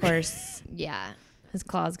Skinner, of course, yeah. his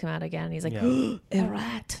claws come out again. He's like, Yeah. a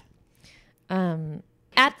rat.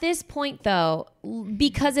 At this point, though,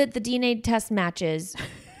 because the DNA test matches,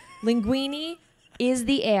 Linguini is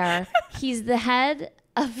the heir. He's the head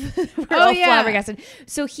of we're all yeah. flabbergasted.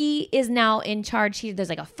 So he is now in charge. There's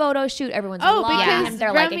like a photo shoot. Everyone's Oh, loving because him.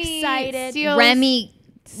 They're like Remy excited. steals- Remy,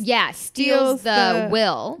 steals the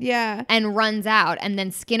will Yeah. and runs out. And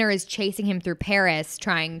then Skinner is chasing him through Paris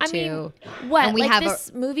trying I to. mean, what? and we like have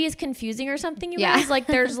this movie is confusing or something, you Yeah. guys? Like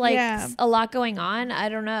there's like Yeah. a lot going on. I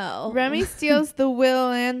don't know. Remy steals the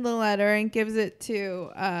will and the letter and gives it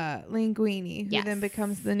to Linguini, who Yes. then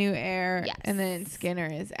becomes the new heir. Yes. And then Skinner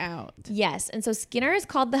is out. Yes. And so Skinner is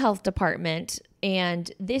called the health department.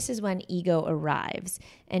 And this is when Ego arrives.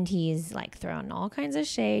 And he's like throwing all kinds of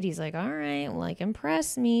shade. He's like, all right, like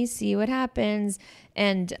impress me, see what happens.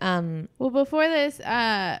 And Well, before this,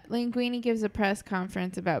 Linguini gives a press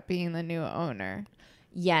conference about being the new owner.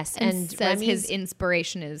 yes. and And says his Remy's,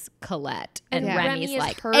 inspiration is Colette. And Yeah. Remy's Remy is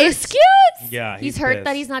like, hurt. excuse? Yeah, he's hurt that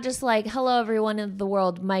pissed. he's not just like, hello, everyone in the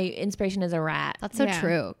world. My inspiration is a rat. That's so Yeah.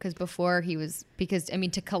 true. Because before he was, because I mean,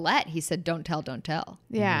 to Colette, he said, don't tell, don't tell.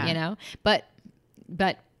 Yeah. You know? But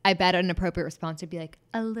I bet an appropriate response would be like,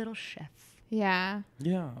 a little chef. Yeah.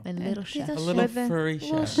 Yeah. A little chef. A little But then- furry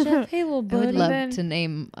Little chef. chef. Hey, little I would buddy. love then- to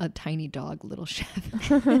name a tiny dog Little Chef.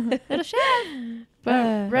 Little Chef. But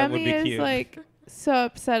That would Remy be is cute. like so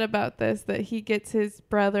upset about this that he gets his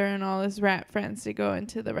brother and all his rat friends to go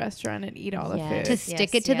into the restaurant and eat all the Yes. food. To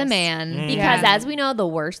stick it to the yes. man. Mm. Because Yeah. as we know, the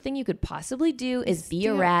worst thing you could possibly do is be a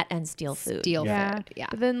Steal. rat and steal food. Steal Yeah. food. Yeah.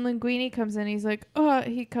 But then Linguini comes in. He's like, oh,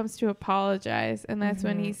 he comes to apologize, and that's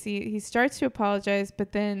when he starts to apologize.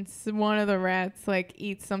 But then one of the rats like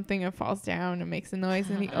eats something and falls down and makes a noise,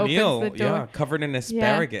 and he opens Meal, the door. yeah, covered in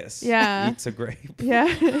asparagus. Yeah. Eats a grape.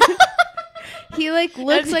 Yeah. He like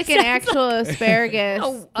looks like an actual asparagus.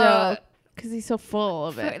 Oh, because he's so full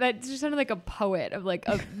of it. That just sounded like a poet of like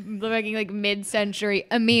making like mid-century.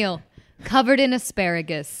 A meal covered in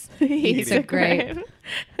asparagus. He Eats a grape.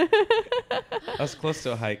 That's close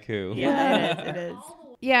to a haiku. Yeah. It is.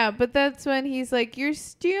 Yeah, but that's when he's like, "You're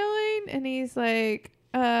stealing," and he's like,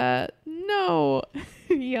 no."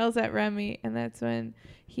 He yells at Remy, and that's when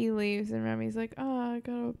he leaves, and Remy's like, "Oh, I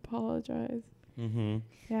gotta apologize." Mm-hmm.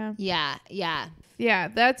 Yeah. Yeah. Yeah,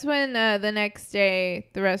 that's when the next day,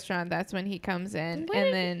 the restaurant, that's when he comes in,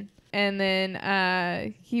 and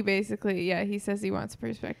then he basically, he says he wants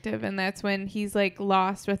perspective, and that's when he's like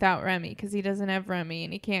lost without Remy because he doesn't have Remy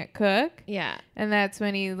and he can't cook, Yeah. and that's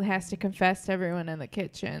when he has to confess to everyone in the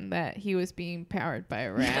kitchen that he was being powered by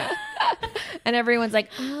a rat. And everyone's like,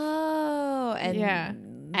 oh. And Yeah.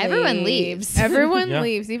 Everyone leaves. Everyone Yeah.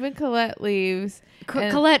 leaves, even Colette leaves.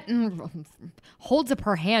 And- Colette holds up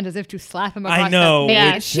her hand as if to slap him across I know. the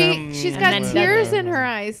Yeah, face. she's And got then tears in her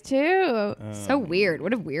eyes too. So weird.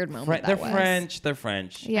 What a weird moment They're that was. French. They're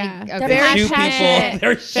French. Yeah, okay. they're They're very Shoe passionate. people.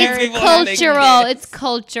 They're shoe Very people. and they Cultural. get- It's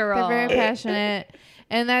cultural. They're very passionate,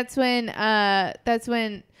 and that's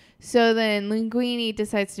when. So then Linguini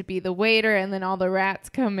decides to be the waiter, and then all the rats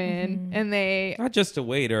come in, and they. Not just a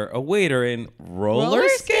waiter in roller Roller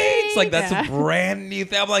skates. Like that's Yeah. a brand new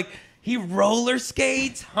thing. I'm like, he roller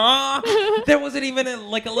skates, huh? There wasn't even a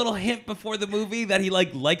little hint before the movie that he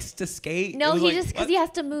likes to skate. No, It was he like, just because what? he has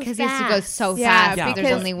to move Because he has to go so Yeah, fast. because-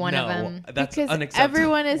 There's only one of No, them. That's because unacceptable.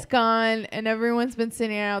 everyone is gone and everyone's been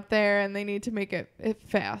sitting out there and they need to make it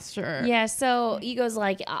faster. Yeah, so Ego's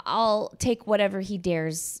like, I'll take whatever he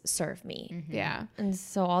dares serve me. Yeah. And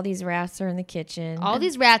so all these rats are in the kitchen. All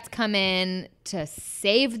these rats come in to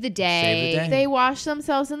save the day. Save the day. They wash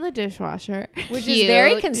themselves in the dishwasher. which Cute. is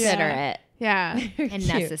very considerate. Yeah. and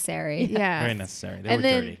necessary. Yeah. Very necessary. They And were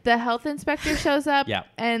then dirty. the health inspector shows up Yeah.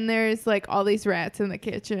 and there's like all these rats in the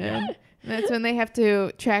kitchen. And that's when they have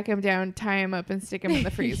to track him down, tie him up, and stick him in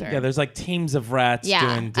the freezer. Yeah, there's like teams of rats Yeah,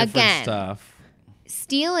 doing different again. stuff.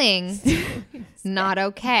 Stealing, not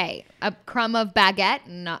okay. A crumb of baguette,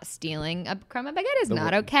 not stealing. A crumb of baguette is The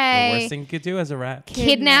not wor- okay. The worst thing you could do as a rat.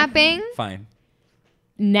 Kidnapping, Fine.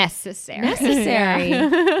 necessary.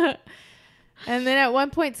 Necessary. And then at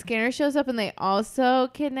one point, Skinner shows up and they also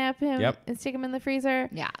kidnap him Yep. and stick him in the freezer.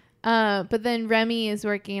 Yeah. But then Remy is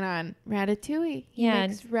working on ratatouille. He Yeah.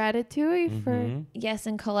 makes ratatouille for. Mhm. Yes,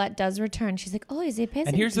 and Colette does return. She's like, oh, is he a peasant?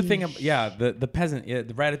 And here's the thing, the peasant,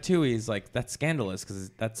 the ratatouille is like, that's scandalous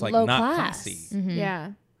because that's like Low not class. classy.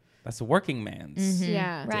 Yeah. That's a working man's.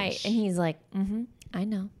 Yeah. Right. dish. And he's like, I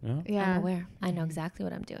know. Yeah. Yeah. I'm aware. I know exactly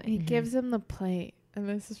what I'm doing. He gives him the plate, and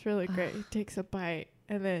this is really great. He takes a bite,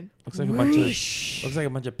 and then Looks like a bunch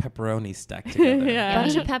of pepperoni stacked together. Yeah.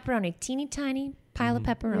 Bunch of pepperoni. Teeny tiny pile of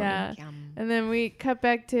pepperoni. yeah, Yum. and then we cut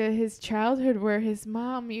back to his childhood where his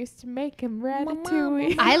mom used to make him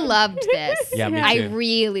ratatouille. I loved this. Yeah, me I too.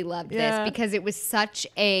 really loved Yeah. this because it was such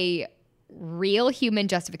a real human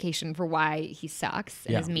justification for why he sucks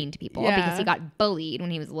and Yeah. is mean to people Yeah. because he got bullied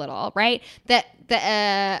when he was little, right?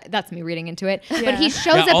 That's me reading into it. But Yeah. he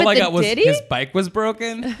shows Yeah, up all at I the got was Diddy. his bike was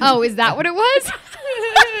broken. Oh, is that what it was?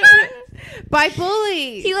 By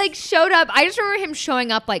bullies. He like showed up. I just remember him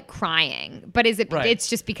showing up like crying. But is it? Right. It's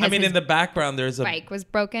just because I mean, his in the background, there's a bike was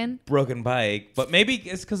broken. broken bike, but maybe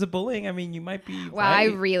it's because of bullying. I mean, you might be. Wow, I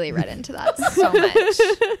right. really read into that so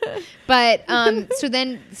much. But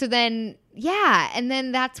so then yeah, and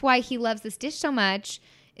then that's why he loves this dish so much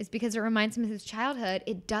is because it reminds him of his childhood.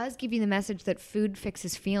 It does give you the message that food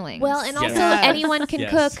fixes feelings. Well, and also Yes. anyone can Yes.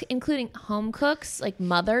 cook, including home cooks. Like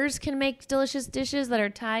mothers can make delicious dishes that are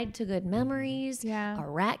tied to good memories. Yeah. A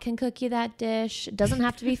rat can cook you that dish. It doesn't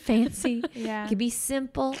have to be fancy. Yeah. It can be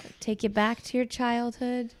simple. Take you back to your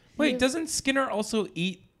childhood. Wait, doesn't Skinner also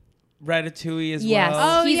eat ratatouille as Yes.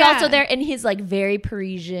 well? Oh, He's yeah. also there in his like very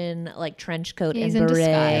Parisian like trench coat He's and in beret.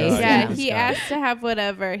 disguise. yeah, Yeah. he asks to have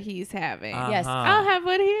whatever he's having. Yes. I'll have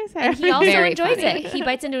what he's having. And he also Very enjoys funny. it. He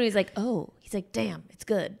bites into it and he's like, oh, he's like, damn, it's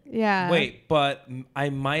good. Yeah. Wait, but I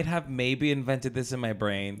might have maybe invented this in my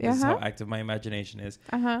brain. This is how Uh-huh. active my imagination is.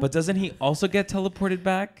 Uh-huh. But doesn't he also get teleported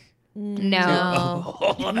back? no.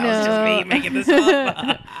 Oh, that was No. just me making this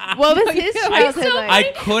up. What was his childhood I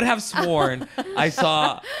like? could have sworn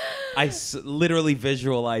I literally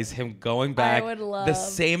visualize him going back would the love-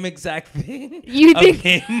 same exact thing. You of think-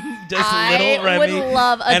 him just I little Remy would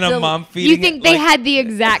love a and a del- mom feeding You think it, they like- had the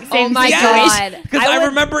exact same Oh my situation? God. Because I I, would-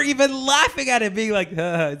 remember even laughing at it, being like,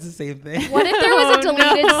 it's the same thing. What if there was a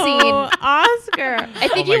deleted no, scene? Oscar. I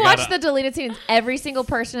think Oh you my watch God. the deleted scenes. Every single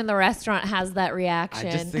person in the restaurant has that I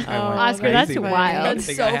reaction. just think Oh, I went Oscar, that's crazy. wild. I That's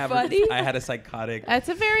think so I have funny. I had a psychotic. That's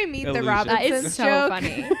a very Meet the Illusion. Robinsons That is so joke.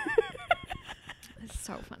 funny.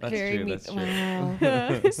 so funny. That's Very true. mean.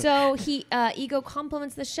 That's true. Wow. So Ego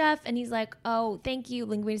compliments the chef, and he's like, "Oh, thank you."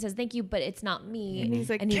 Linguini says, "Thank you, but it's not me." And he's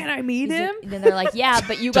like, "Can I meet he's him?" like- then they're like, "Yeah,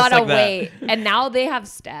 but you Just gotta like that. wait." And now they have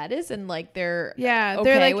status, and like they're Yeah, okay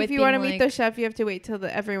they're like, with if you being want to meet the like- chef, you have to wait till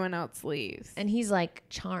everyone else leaves. And he's like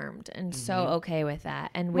charmed and so okay with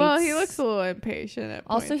that. And Well, waits- he looks a little impatient at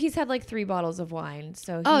Also, points. he's had like 3 bottles of wine.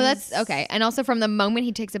 So Oh, he's- that's okay. And also, from the moment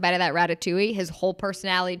he takes a bite of that ratatouille, his whole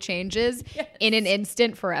personality changes in an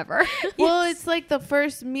instant forever. Well, it's like the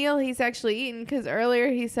first meal he's actually eaten, because earlier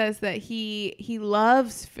he says that he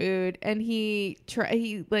loves food, and he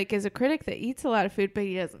like is a critic that eats a lot of food, but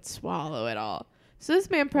he doesn't swallow it all. So this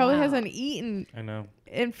man probably Wow. hasn't eaten I know.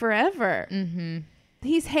 in forever. Mm-hmm.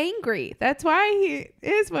 He's hangry. That's why he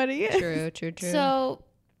is what he is. True. So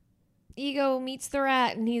Ego meets the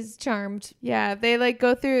rat and he's charmed. Yeah, they like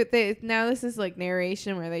go through. Now this is like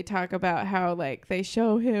narration where they talk about how like they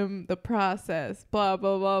show him the process, blah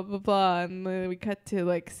blah blah blah blah, and then we cut to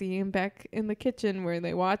like see him back in the kitchen where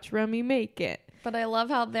they watch Remy make it. But I love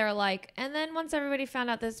how they're like, and then once everybody found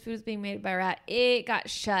out this food's being made by a rat, it got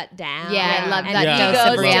shut down. Yeah, I love And that dose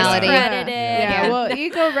Ego's of reality. discredited. Yeah, well,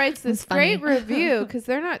 Ego writes this It's funny. great review because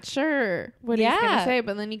they're not sure what he's Yeah. gonna say,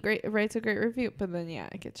 but then he writes a great review, but then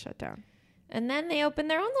it gets shut down. And then they open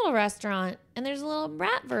their own little restaurant, and there's a little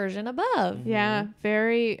rat version above. Yeah,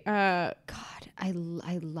 very. God, I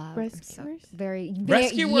love I'm so Rescuers? very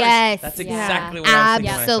Rescuers. Yes, That's Yeah. exactly what I was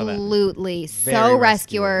thinking when I saw that. absolutely. Very So Rescuers.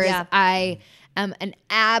 rescuers. Yeah. I am an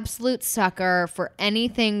absolute sucker for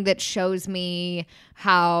anything that shows me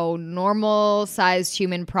how normal sized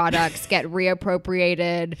human products get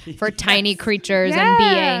reappropriated for tiny creatures and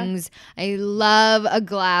Yeah. beings. I love a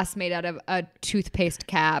glass made out of a toothpaste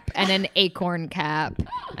cap and an acorn cap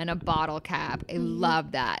and a bottle cap. I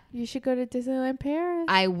love that. You should go to Disneyland Paris.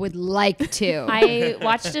 I would like to. I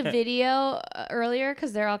watched a video earlier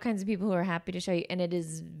because there are all kinds of people who are happy to show you, and it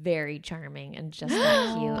is very charming and just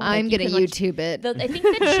that cute. Like, I'm you gonna can watch- YouTube it. I think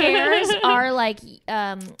the chairs are like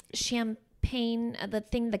champagne,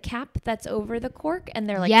 the cap that's over the cork, and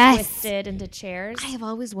they're like Yes. twisted into chairs. I have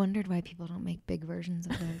always wondered why people don't make big versions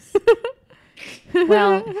of this.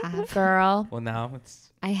 Well, have. girl, Well, now it's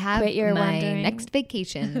I have Quit your my wondering. next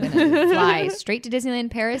vacation. I'm gonna fly straight to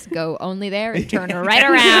Disneyland Paris, go only there, and turn right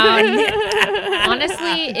around.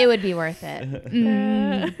 honestly, it would be worth it.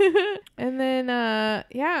 and then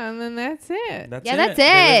and then that's it. that's Yeah, it. that's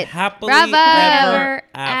They live it. happily Bravo. ever After.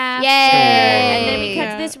 after. Yay. And then we cut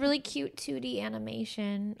Yeah. to this really cute 2D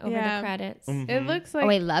animation over Yeah. the credits. It looks like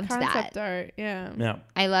I loved concept that. art. Yeah. Yeah.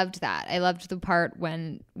 I loved that. I loved the part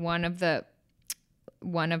when one of the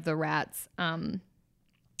rats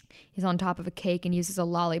is on top of a cake and uses a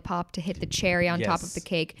lollipop to hit the cherry on top of Yes. the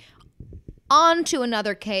cake onto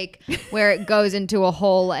another cake where it goes into a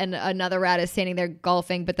hole and another rat is standing there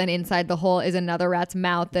golfing, but then inside the hole is another rat's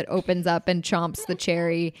mouth that opens up and chomps the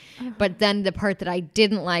cherry. But then the part that I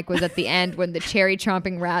didn't like was at the end when the cherry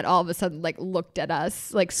chomping rat all of a sudden like looked at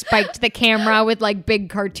us, like spiked the camera with like big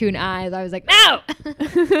cartoon eyes. I was like, no,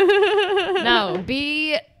 no,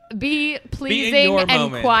 be pleasing your and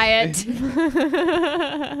moment. quiet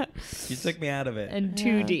You took me out of it. and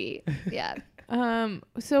 2D. Yeah.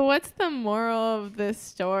 So what's the moral of this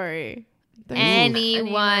story?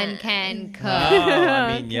 Anyone can cook. Oh,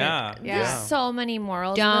 I mean, Okay. yeah. Yeah. There's so many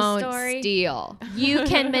morals in Don't the story. steal. You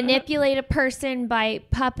can manipulate a person by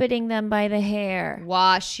puppeting them by the hair.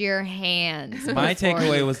 Wash your hands. My before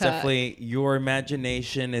takeaway you was cook. definitely your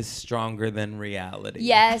imagination is stronger than reality.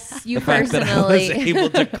 Yes, you The fact that I was personally. able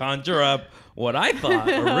to conjure up what I thought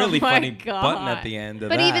a really my funny God. button at the end of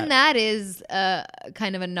But that. even that is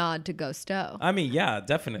kind of a nod to Ghosto. I mean, yeah,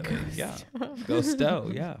 definitely. Yeah.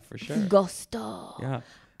 Ghosto. Yeah, for sure. Gusto. Yeah.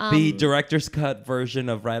 The director's cut version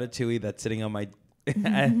of Ratatouille that's sitting on my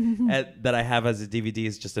that I have as a DVD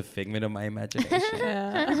is just a figment of my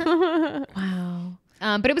imagination. Wow.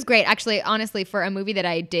 But it was great. Actually, honestly, for a movie that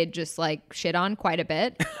I did just like shit on quite a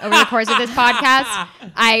bit over the course of this podcast,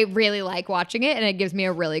 I really like watching it and it gives me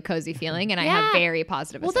a really cozy feeling and I have Yeah. very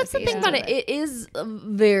positive Well, that's the thing about associations it. with It is a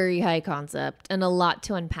very high concept and a lot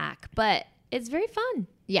to unpack, but it's very fun.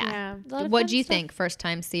 Yeah. Yeah. A lot of What fun do you stuff. think? First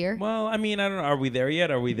time seer? Well, I mean, I don't know. Are we there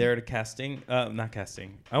yet? Are we there to casting? Not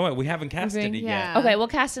casting. Oh, wait, we haven't casted it Yeah. yet. Okay, we'll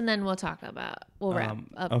cast and then we'll talk about, we'll wrap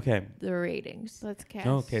up Okay. the ratings. Let's cast.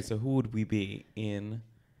 Okay, so who would we be in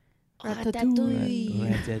Ratatouille.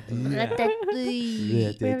 Ratatouille? We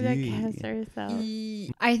have to Ratatouille. cast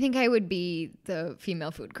ourselves. I think I would be the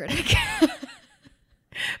female food critic.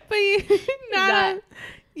 But you that-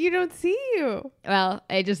 you don't see you. Well,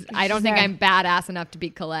 I don't think that- I'm badass enough to be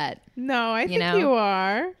Colette. No, I think know? you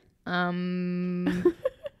are.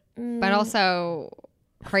 But also,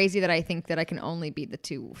 crazy that I think that I can only be the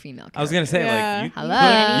two female characters. I was gonna say Yeah. like you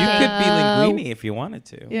Hello. could be Linguini if you wanted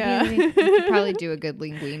to. Yeah. You could probably do a good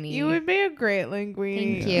linguini. You would be a great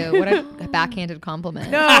linguini. Thank you. What a backhanded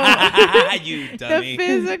compliment. No, You the dummy.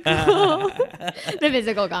 physical. The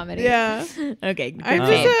physical comedy. Yeah. Okay. Good I'm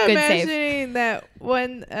save. just Good save. imagining that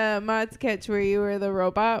one Mod sketch where you were the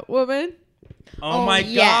robot woman. Oh my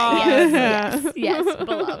yeah, god. Yes,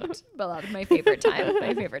 yes, beloved. My favorite time.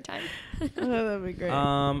 Oh, that'd be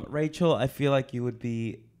great. Rachel, I feel like you would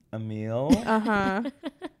be Emil. Uh-huh.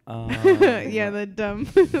 Yeah, the dumb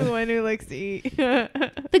one who likes to eat.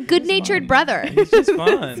 The good-natured brother. He's just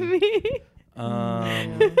That's fun. me.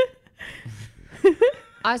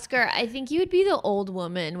 Oscar, I think you would be the old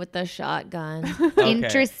woman with the shotgun. Okay.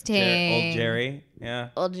 Interesting. Old Jerry. Yeah.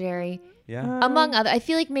 Old Jerry. Yeah. Among other, I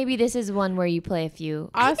feel like maybe this is one where you play a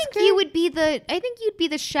few. I think you would be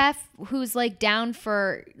the chef who's like down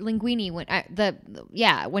for linguini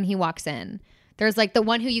when he walks in. There's like the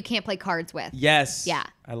one who you can't play cards with. Yes. Yeah.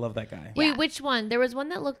 I love that guy. Wait, Yeah. which one? There was one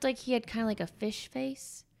that looked like he had kind of like a fish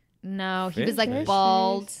face. No, he was Fish like face?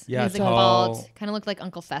 bald. Yeah, he was like tall. bald. Kind of looked like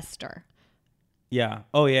Uncle Fester. Yeah.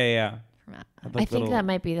 Oh yeah, yeah. From Had, I like, think little- that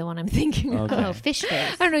might be the one I'm thinking of. Okay. Oh, fish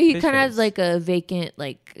face. I don't know. He Fish kind of face. has like a vacant,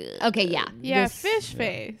 like Okay, yeah. Yeah, this- fish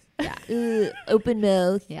face. open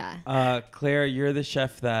mouth. Yeah. Claire, you're the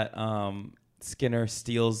chef that Skinner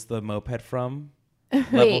steals the moped from.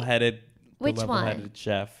 Wait, Level-headed. which the one? level-headed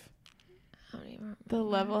chef. I don't even remember. The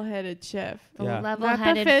level-headed chef. The Yeah.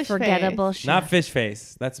 level-headed, fish forgettable chef. Not fish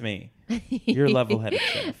face. That's me. You're level-headed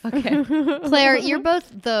chef. Okay. Claire, you're both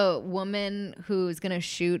the woman who's going to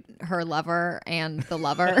shoot her lover and the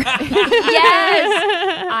lover.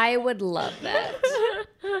 Yes, I would love that.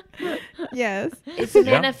 Yes. It's a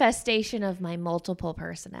Yeah. manifestation of my multiple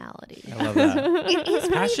personalities. I love that. It is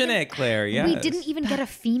funny Passionate, Claire. Yeah. We didn't even get a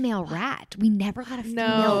female rat. We never got a female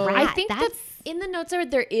No. rat. I think that That's in the notes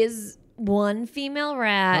there is one female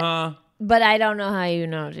rat, but I don't know how you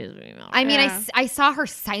know she's a female. I mean, Yeah. I saw her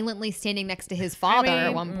silently standing next to his father at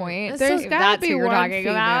mean, one point. there's If gotta that's be who you're one talking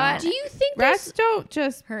about. Do you think Rats don't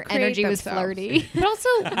just Her create energy was themselves. flirty. But also,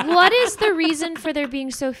 what is the reason for there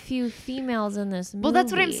being so few females in this movie? Well,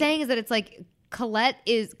 that's what I'm saying is that it's like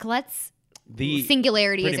Colette's The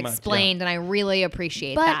singularity is pretty much, explained, and I really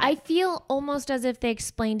appreciate But that. I feel almost as if they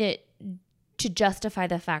explained it to justify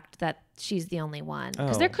the fact that she's the only one.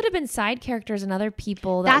 Because there Oh. could have been side characters and other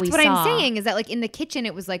people that That's we what saw. I'm saying is that like in the kitchen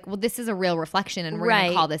it was like, well, this is a real reflection and we're Right.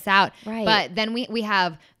 gonna call this out. Right. But then we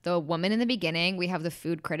have the woman in the beginning, we have the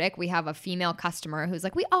food critic, we have a female customer who's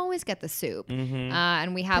like, we always get the soup,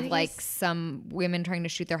 and we have But I like guess- some women trying to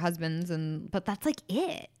shoot their husbands, but that's like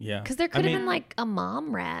it. Yeah. Because there I could have mean, been like a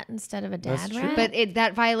mom rat instead of a That's dad true. rat. But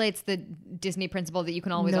that violates the Disney principle that you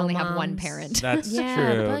can always No only have one moms. parent. That's Yeah,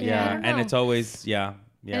 true. but I Yeah. don't And know. it's always, yeah.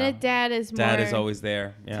 And a dad is Dad more is always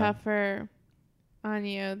there. Yeah. tougher on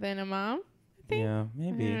you than a mom. think. Yeah,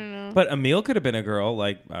 maybe. I don't know. But Emil could have been a girl.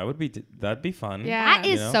 Like I would be. That'd be fun. Yeah. That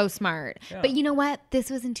is You know? so smart. Yeah. But you know what?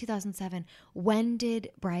 This was in 2007. When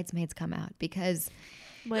did Bridesmaids come out? Because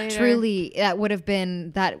Later. truly, that would have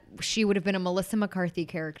been that she would have been a Melissa McCarthy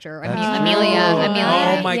character. That's Amelia. true.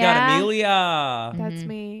 Amelia. Oh my Yeah. God, Amelia. That's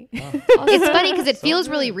me. It's funny because it So feels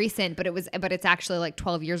good. really recent, but it's actually like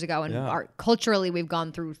 12 years ago, and Yeah. culturally we've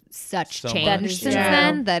gone through such So change much. That is since true.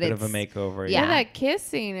 then that Bit it's of a makeover. Yeah. Yeah, that kiss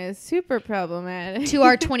scene is super problematic. to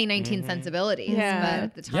our 2019 sensibilities. Yeah. But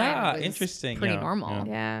at the time, Yeah, it was interesting. pretty Yeah, normal.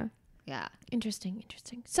 Yeah. Yeah, Interesting.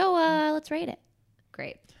 So let's rate it.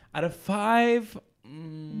 great. Out of 5.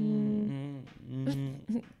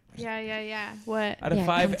 Yeah. What? Out of Yeah,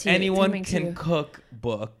 5, come to you. anyone Coming to can you. cook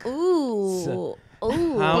book. Ooh. So-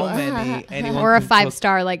 Ooh. How many? Anyone Or a can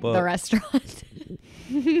 5-star like book. the restaurant.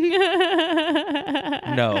 No.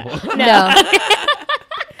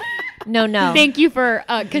 No. Thank you for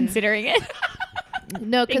considering it.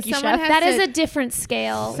 No, because Thank you, someone chef. has That is to, a different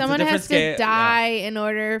scale. someone different has scale, to die in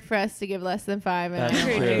order for us to give less than 5. And That's I'm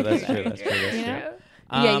true. pretty That's sure. true. That's true. That's You true. know?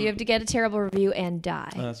 Yeah, you have to get a terrible review and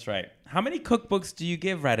die. That's right. How many cookbooks do you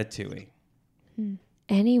give Ratatouille?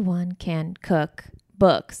 Anyone can cook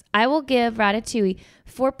books. I will give Ratatouille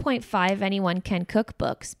 4.5 anyone can cook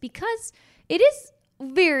books because it is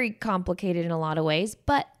very complicated in a lot of ways,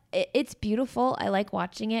 but it's beautiful. I like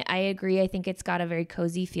watching it. I agree. I think it's got a very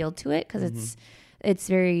cozy feel to it because it's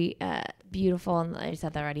very beautiful, and I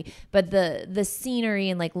said that already. But the scenery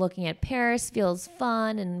and like looking at Paris feels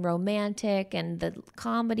fun and romantic, and the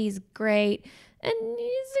comedy's great, and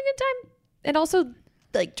it's a good time. And also,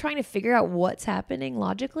 like trying to figure out what's happening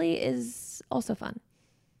logically is also fun.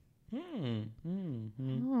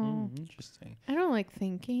 Interesting. I don't like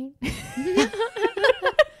thinking.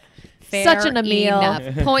 Fair Such an Emil.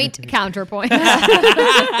 enough. Point counterpoint.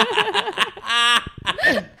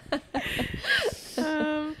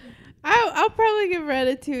 I'll probably give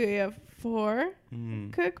Ratatouille a 4.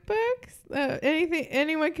 Mm. Cookbooks.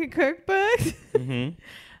 Anyone can cook books. Mhm.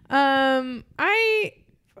 I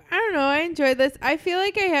don't know. I enjoyed this. I feel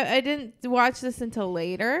like I didn't watch this until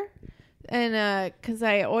later, and because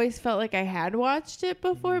I always felt like I had watched it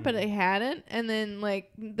before, but I hadn't. And then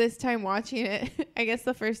like this time watching it, I guess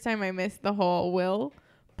the first time I missed the whole Will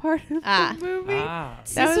part of the movie. See, That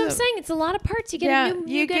that's what I'm was a- saying. It's a lot of parts. You get Yeah, a new,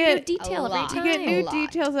 you you get new get detail a every lot. time. You get new lot.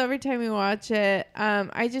 details every time you watch it.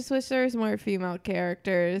 I just wish there was more female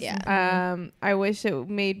characters. Yeah. I wish it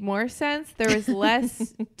made more sense. There was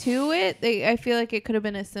less to it. I feel like it could have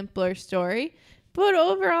been a simpler story, but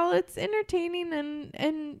overall, it's entertaining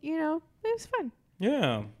and you know it was fun.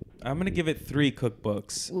 Yeah, I'm gonna give it 3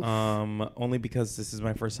 cookbooks. Only because this is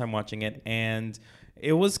my first time watching it, and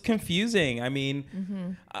it was confusing. I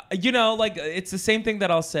mean, you know, like it's the same thing that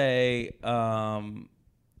I'll say when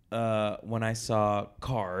I saw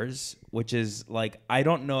Cars, which is like I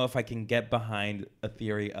don't know if I can get behind a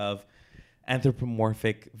theory of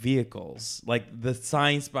anthropomorphic vehicles. Like the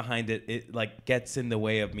science behind it like gets in the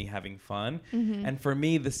way of me having fun. And for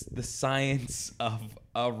me, the science of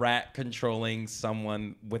a rat controlling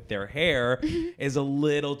someone with their hair is a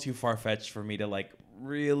little too far-fetched for me to like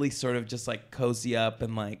really sort of just like cozy up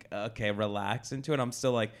and like, okay, relax into it. I'm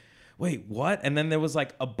still like, wait, what? And then there was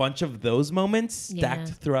like a bunch of those moments stacked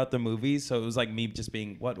throughout the movie. So it was like me just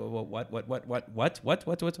being what? It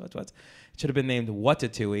should have been named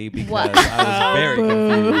Whatatouille because I was very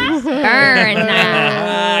confused. Burn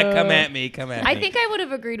that. Come at me. I think I would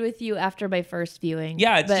have agreed with you after my first viewing.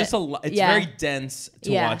 Yeah, it's but just it's very dense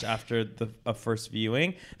to watch after a first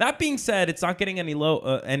viewing. That being said, it's not getting any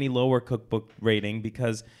lower cookbook rating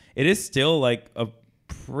because it is still like a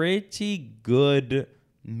pretty good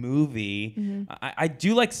movie. I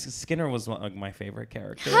do like Skinner was like my favorite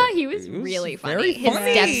character. He was really very funny. His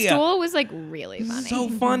funny. step stool was like really funny. So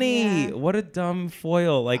funny. What a dumb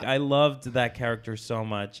foil. Like I loved that character so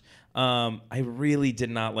much. I really did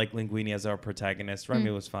not like Linguini as our protagonist.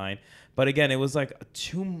 Remy was fine. But again, it was like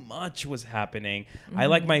too much was happening. I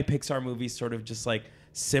like my Pixar movies sort of just like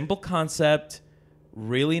simple concept,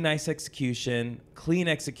 really nice execution, clean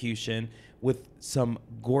execution with some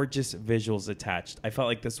gorgeous visuals attached. I felt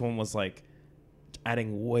like this one was like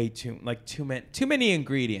adding way too many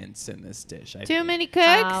ingredients in this dish. Too many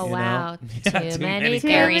cooks. Oh, You wow. know? Yeah, Too too many many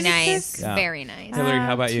Very cooks. nice. Yeah. Very nice. Hillary,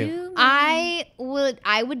 how about you? Too many.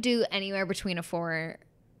 I would do anywhere between a 4.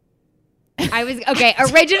 I was okay.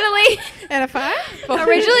 Originally And a 5. it was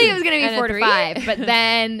gonna be And a 4 to 3? 5, but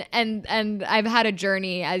then and I've had a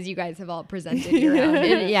journey as you guys have all presented your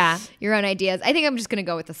own Yeah. your own ideas. I think I'm just gonna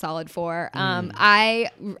go with a solid 4. I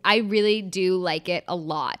really do like it a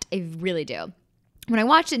lot. I really do. When I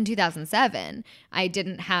watched it in 2007, I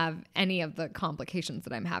didn't have any of the complications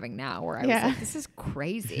that I'm having now, where I was like, "This is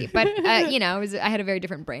crazy." But you know, I had a very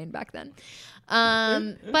different brain back then.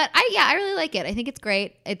 But I really like it. I think it's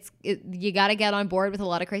great. You got to get on board with a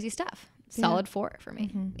lot of crazy stuff. Solid 4 for me.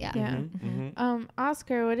 Yeah. Yeah.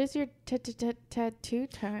 Oscar, what is your tattoo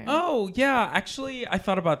time? Oh, yeah. Actually, I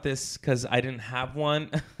thought about this because I didn't have one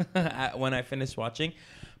when I finished watching.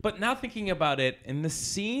 But now thinking about it, in the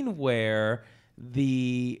scene where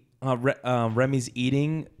the Remy's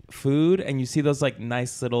eating food and you see those like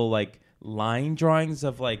nice little like line drawings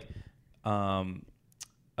of like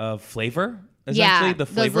of flavor. Essentially, the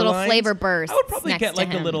flavor those little lines, flavor bursts. I would probably next get to like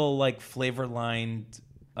a him. little like flavor lined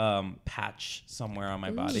patch somewhere on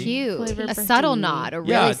my body. Cute, Flavor a burst. subtle nod, a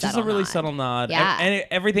really Yeah, subtle just a really nod. subtle nod. Yeah. And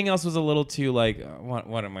everything else was a little too like,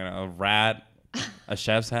 what am I gonna, a rat, a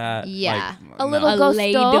chef's hat? Yeah. Like, A no. little A Gusto?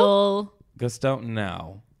 ladle. Gusto?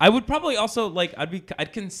 No. I would probably also like,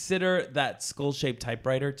 I'd consider that skull-shaped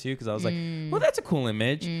typewriter too, because I was like, well, that's a cool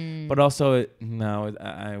image. But also, no,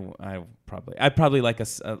 I'd probably like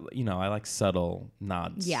I like subtle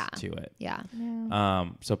nods to it. Yeah.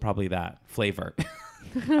 So probably that flavor.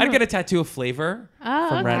 I'd get a tattoo of flavor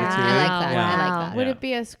from okay. Ratatouille. I like that. Yeah. I like that. Would Yeah. it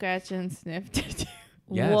be a scratch and sniff tattoo?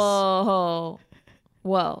 Yes. Whoa.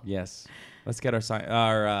 Yes. Let's get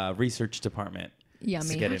our research department. Yummy.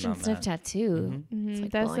 to get in on Sniff that. tattoo. It's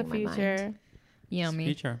like That's the blowing my future. mind. Yummy.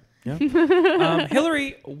 Future. Yeah.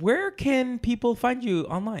 Hillary, where can people find you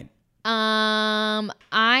online?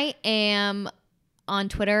 I am on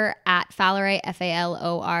Twitter at Faloray,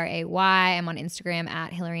 Faloray. I'm on Instagram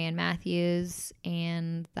at Hillary Ann Matthews,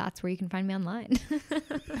 and that's where you can find me online.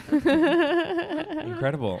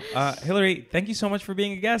 Incredible. Hillary, thank you so much for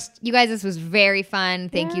being a guest. You guys, this was very fun.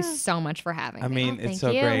 Thank you so much for having me. I mean, Oh, it's so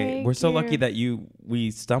thank you. great. We're so lucky that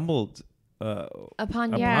we stumbled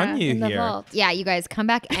Upon you upon you in the here. vault. Yeah, you guys come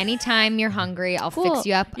back anytime you're hungry. I'll Cool. fix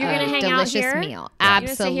you up You're a gonna hang out delicious here? meal. Yeah. You're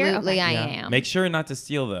gonna stay here? Absolutely, Okay. I Yeah. am. Make sure not to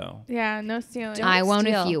steal though. Yeah, no stealing. Don't I won't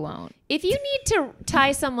steal. if you won't. If you need to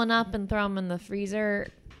tie someone up and throw them in the freezer,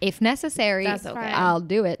 If necessary, That's okay. I'll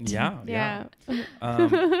do it. Yeah. Yeah.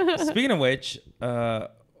 Speaking of which,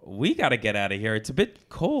 we got to get out of here. It's a bit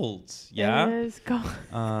cold. Yeah. It is cold.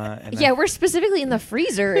 And yeah, we're specifically in the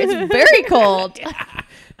freezer. It's very cold.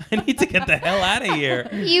 I need to get the hell out of here.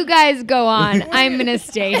 You guys go on. I'm going to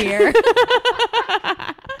stay here.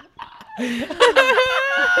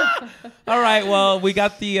 All right. Well, we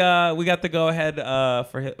got the go ahead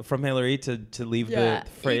from Hillary to leave the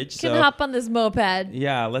fridge. You can hop on this moped.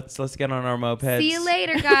 Yeah, let's get on our mopeds. See you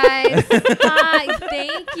later, guys. Bye.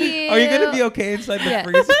 Thank you. Are you gonna be okay inside the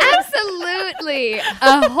freezer? Absolutely.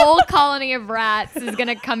 A whole colony of rats is going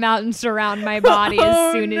to come out and surround my body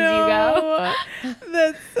as soon as you go.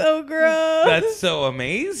 That's so gross. That's so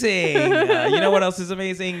amazing. You know what else is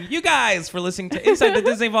amazing? You guys for listening to Inside the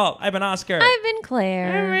Disney Vault. I've been Oscar. I've been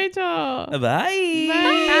Claire. I'm Rachel. Bye.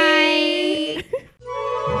 Bye.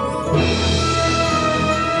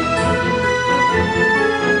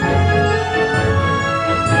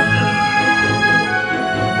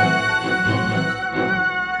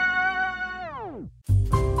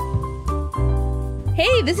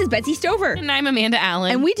 Hey, this is Betsy Stover. And I'm Amanda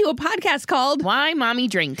Allen. And we do a podcast called Why Mommy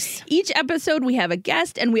Drinks. Each episode we have a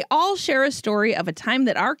guest and we all share a story of a time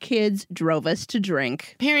that our kids drove us to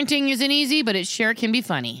drink. Parenting isn't easy, but it sure can be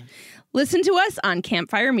funny. Listen to us on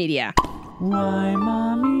Campfire Media. Why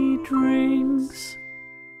Mommy Drinks.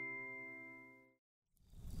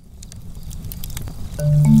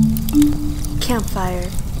 Campfire.